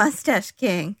 You're the Mustache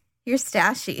King. You're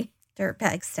stashy.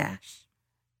 Dirtbag stash.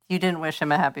 You didn't wish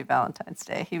him a happy Valentine's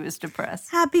Day. He was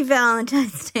depressed. Happy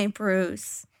Valentine's Day,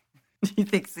 Bruce. He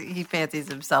fancies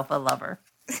himself a lover.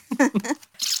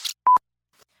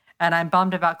 And I'm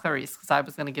bummed about Clarice because I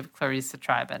was going to give Clarice a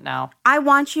try, but now I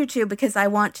want you to because I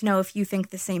want to know if you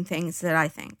think the same things that I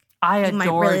think. I You might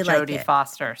adore really like Jodie it.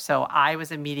 Foster. So I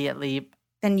was immediately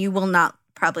Then you will not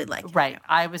probably like it. right.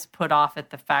 I was put off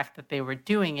at the fact that they were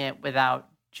doing it without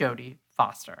Jodie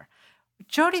Foster.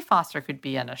 Jodie Foster could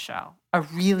be in a show, a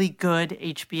really good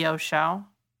HBO show.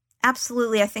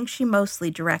 Absolutely. I think she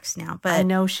mostly directs now, I but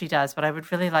know she does, but I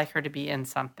would really like her to be in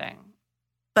something.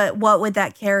 what would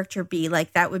that character be?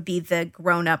 Like that would be the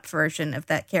grown-up version of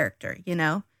that character, you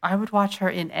know? I would watch her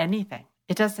in anything.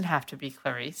 It doesn't have to be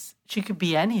Clarice. She could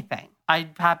be anything.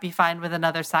 I'd be fine with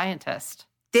another scientist.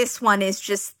 This one is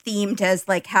just themed as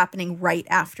like happening right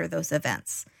after those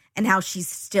events and how she's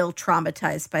still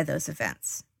traumatized by those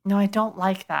events. No, I don't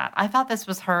like that. I thought this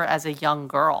was her as a young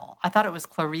girl. I thought it was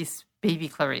Clarice, baby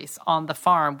Clarice, on the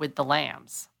farm with the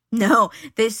lambs. No,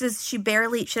 she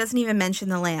doesn't even mention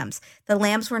the lambs. The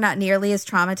lambs were not nearly as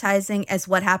traumatizing as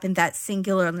what happened that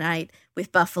singular night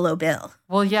with Buffalo Bill.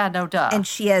 Well, yeah, no duh. And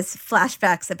she has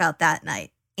flashbacks about that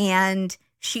night. And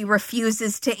she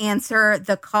refuses to answer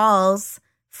the calls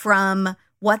from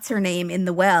what's her name in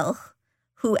the well,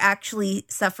 who actually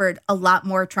suffered a lot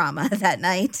more trauma that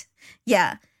night.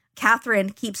 Yeah. Catherine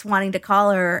keeps wanting to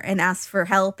call her and ask for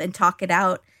help and talk it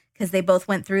out because they both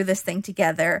went through this thing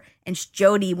together, and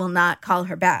Jodie will not call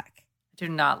her back. I do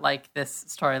not like this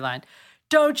storyline.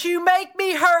 Don't you make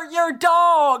me hurt your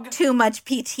dog! Too much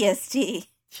PTSD.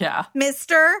 Yeah.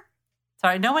 Mister?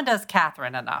 Sorry, no one does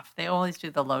Catherine enough. They always do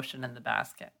the lotion in the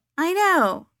basket. I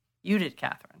know. You did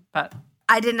Catherine, but...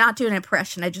 I did not do an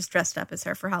impression. I just dressed up as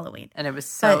her for Halloween. And it was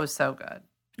so good.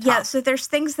 Yeah, Top. so there's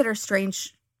things that are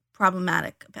strange,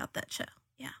 problematic about that show.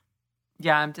 Yeah.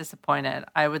 Yeah, I'm disappointed.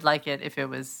 I would like it if it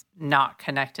was not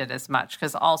connected as much.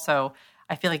 Because also,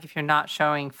 I feel like if you're not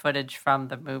showing footage from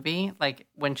the movie, like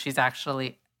when she's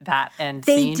actually that end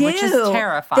scene, which is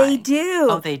terrifying. They do.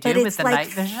 Oh, they do with the night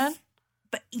vision?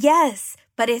 But yes,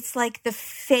 but it's like the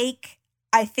fake,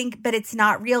 I think, but it's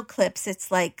not real clips. It's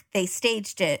like they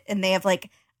staged it and they have like,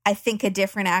 I think, a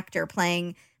different actor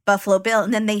playing Buffalo Bill.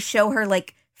 And then they show her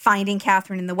like finding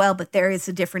Catherine in the well, but there is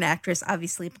a different actress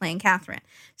obviously playing Catherine.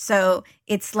 So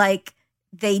it's like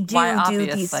they do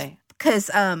these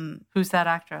Because who's that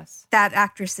actress? That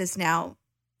actress is now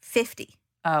 50.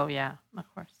 Oh, yeah, of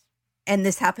course. And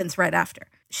this happens right after.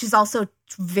 She's also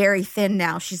very thin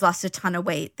now. She's lost a ton of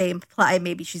weight. They imply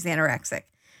maybe she's anorexic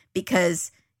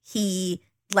because he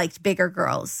liked bigger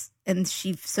girls. And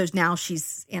so now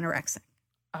she's anorexic.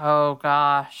 Oh,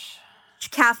 gosh.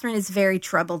 Catherine is very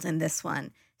troubled in this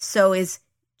one. So is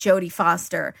Jodie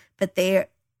Foster. But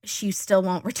she still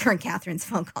won't return Catherine's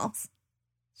phone calls.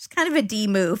 It's kind of a D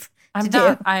move.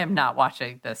 I am not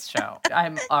watching this show.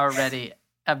 I'm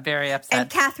very upset. And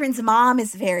Catherine's mom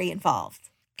is very involved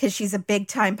because she's a big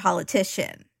time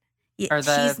politician.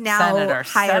 She's now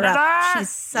higher up. She's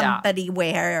somebody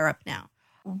way higher up now.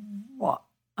 What?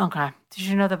 Okay. Did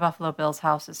you know the Buffalo Bills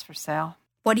house is for sale?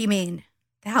 What do you mean?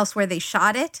 The house where they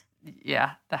shot it?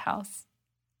 Yeah, the house.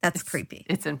 That's creepy.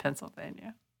 It's in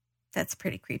Pennsylvania. That's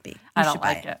pretty creepy. I don't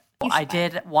like it. I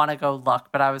did want to go look,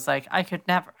 but I was like, I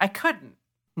couldn't.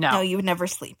 No, you would never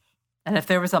sleep. And if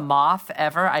there was a moth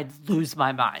ever, I'd lose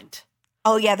my mind.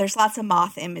 Oh, yeah, there's lots of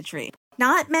moth imagery.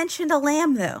 Not mentioned a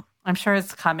lamb, though. I'm sure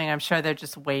it's coming. I'm sure they're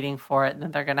just waiting for it. And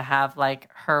then they're going to have, like,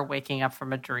 her waking up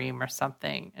from a dream or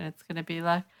something. And it's going to be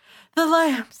like, the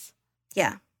lambs.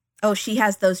 Yeah. Oh, she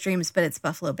has those dreams, but it's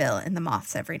Buffalo Bill and the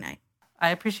moths every night. I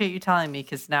appreciate you telling me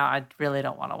because now I really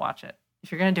don't want to watch it.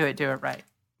 If you're going to do it right.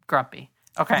 Grumpy.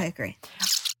 Okay. I agree.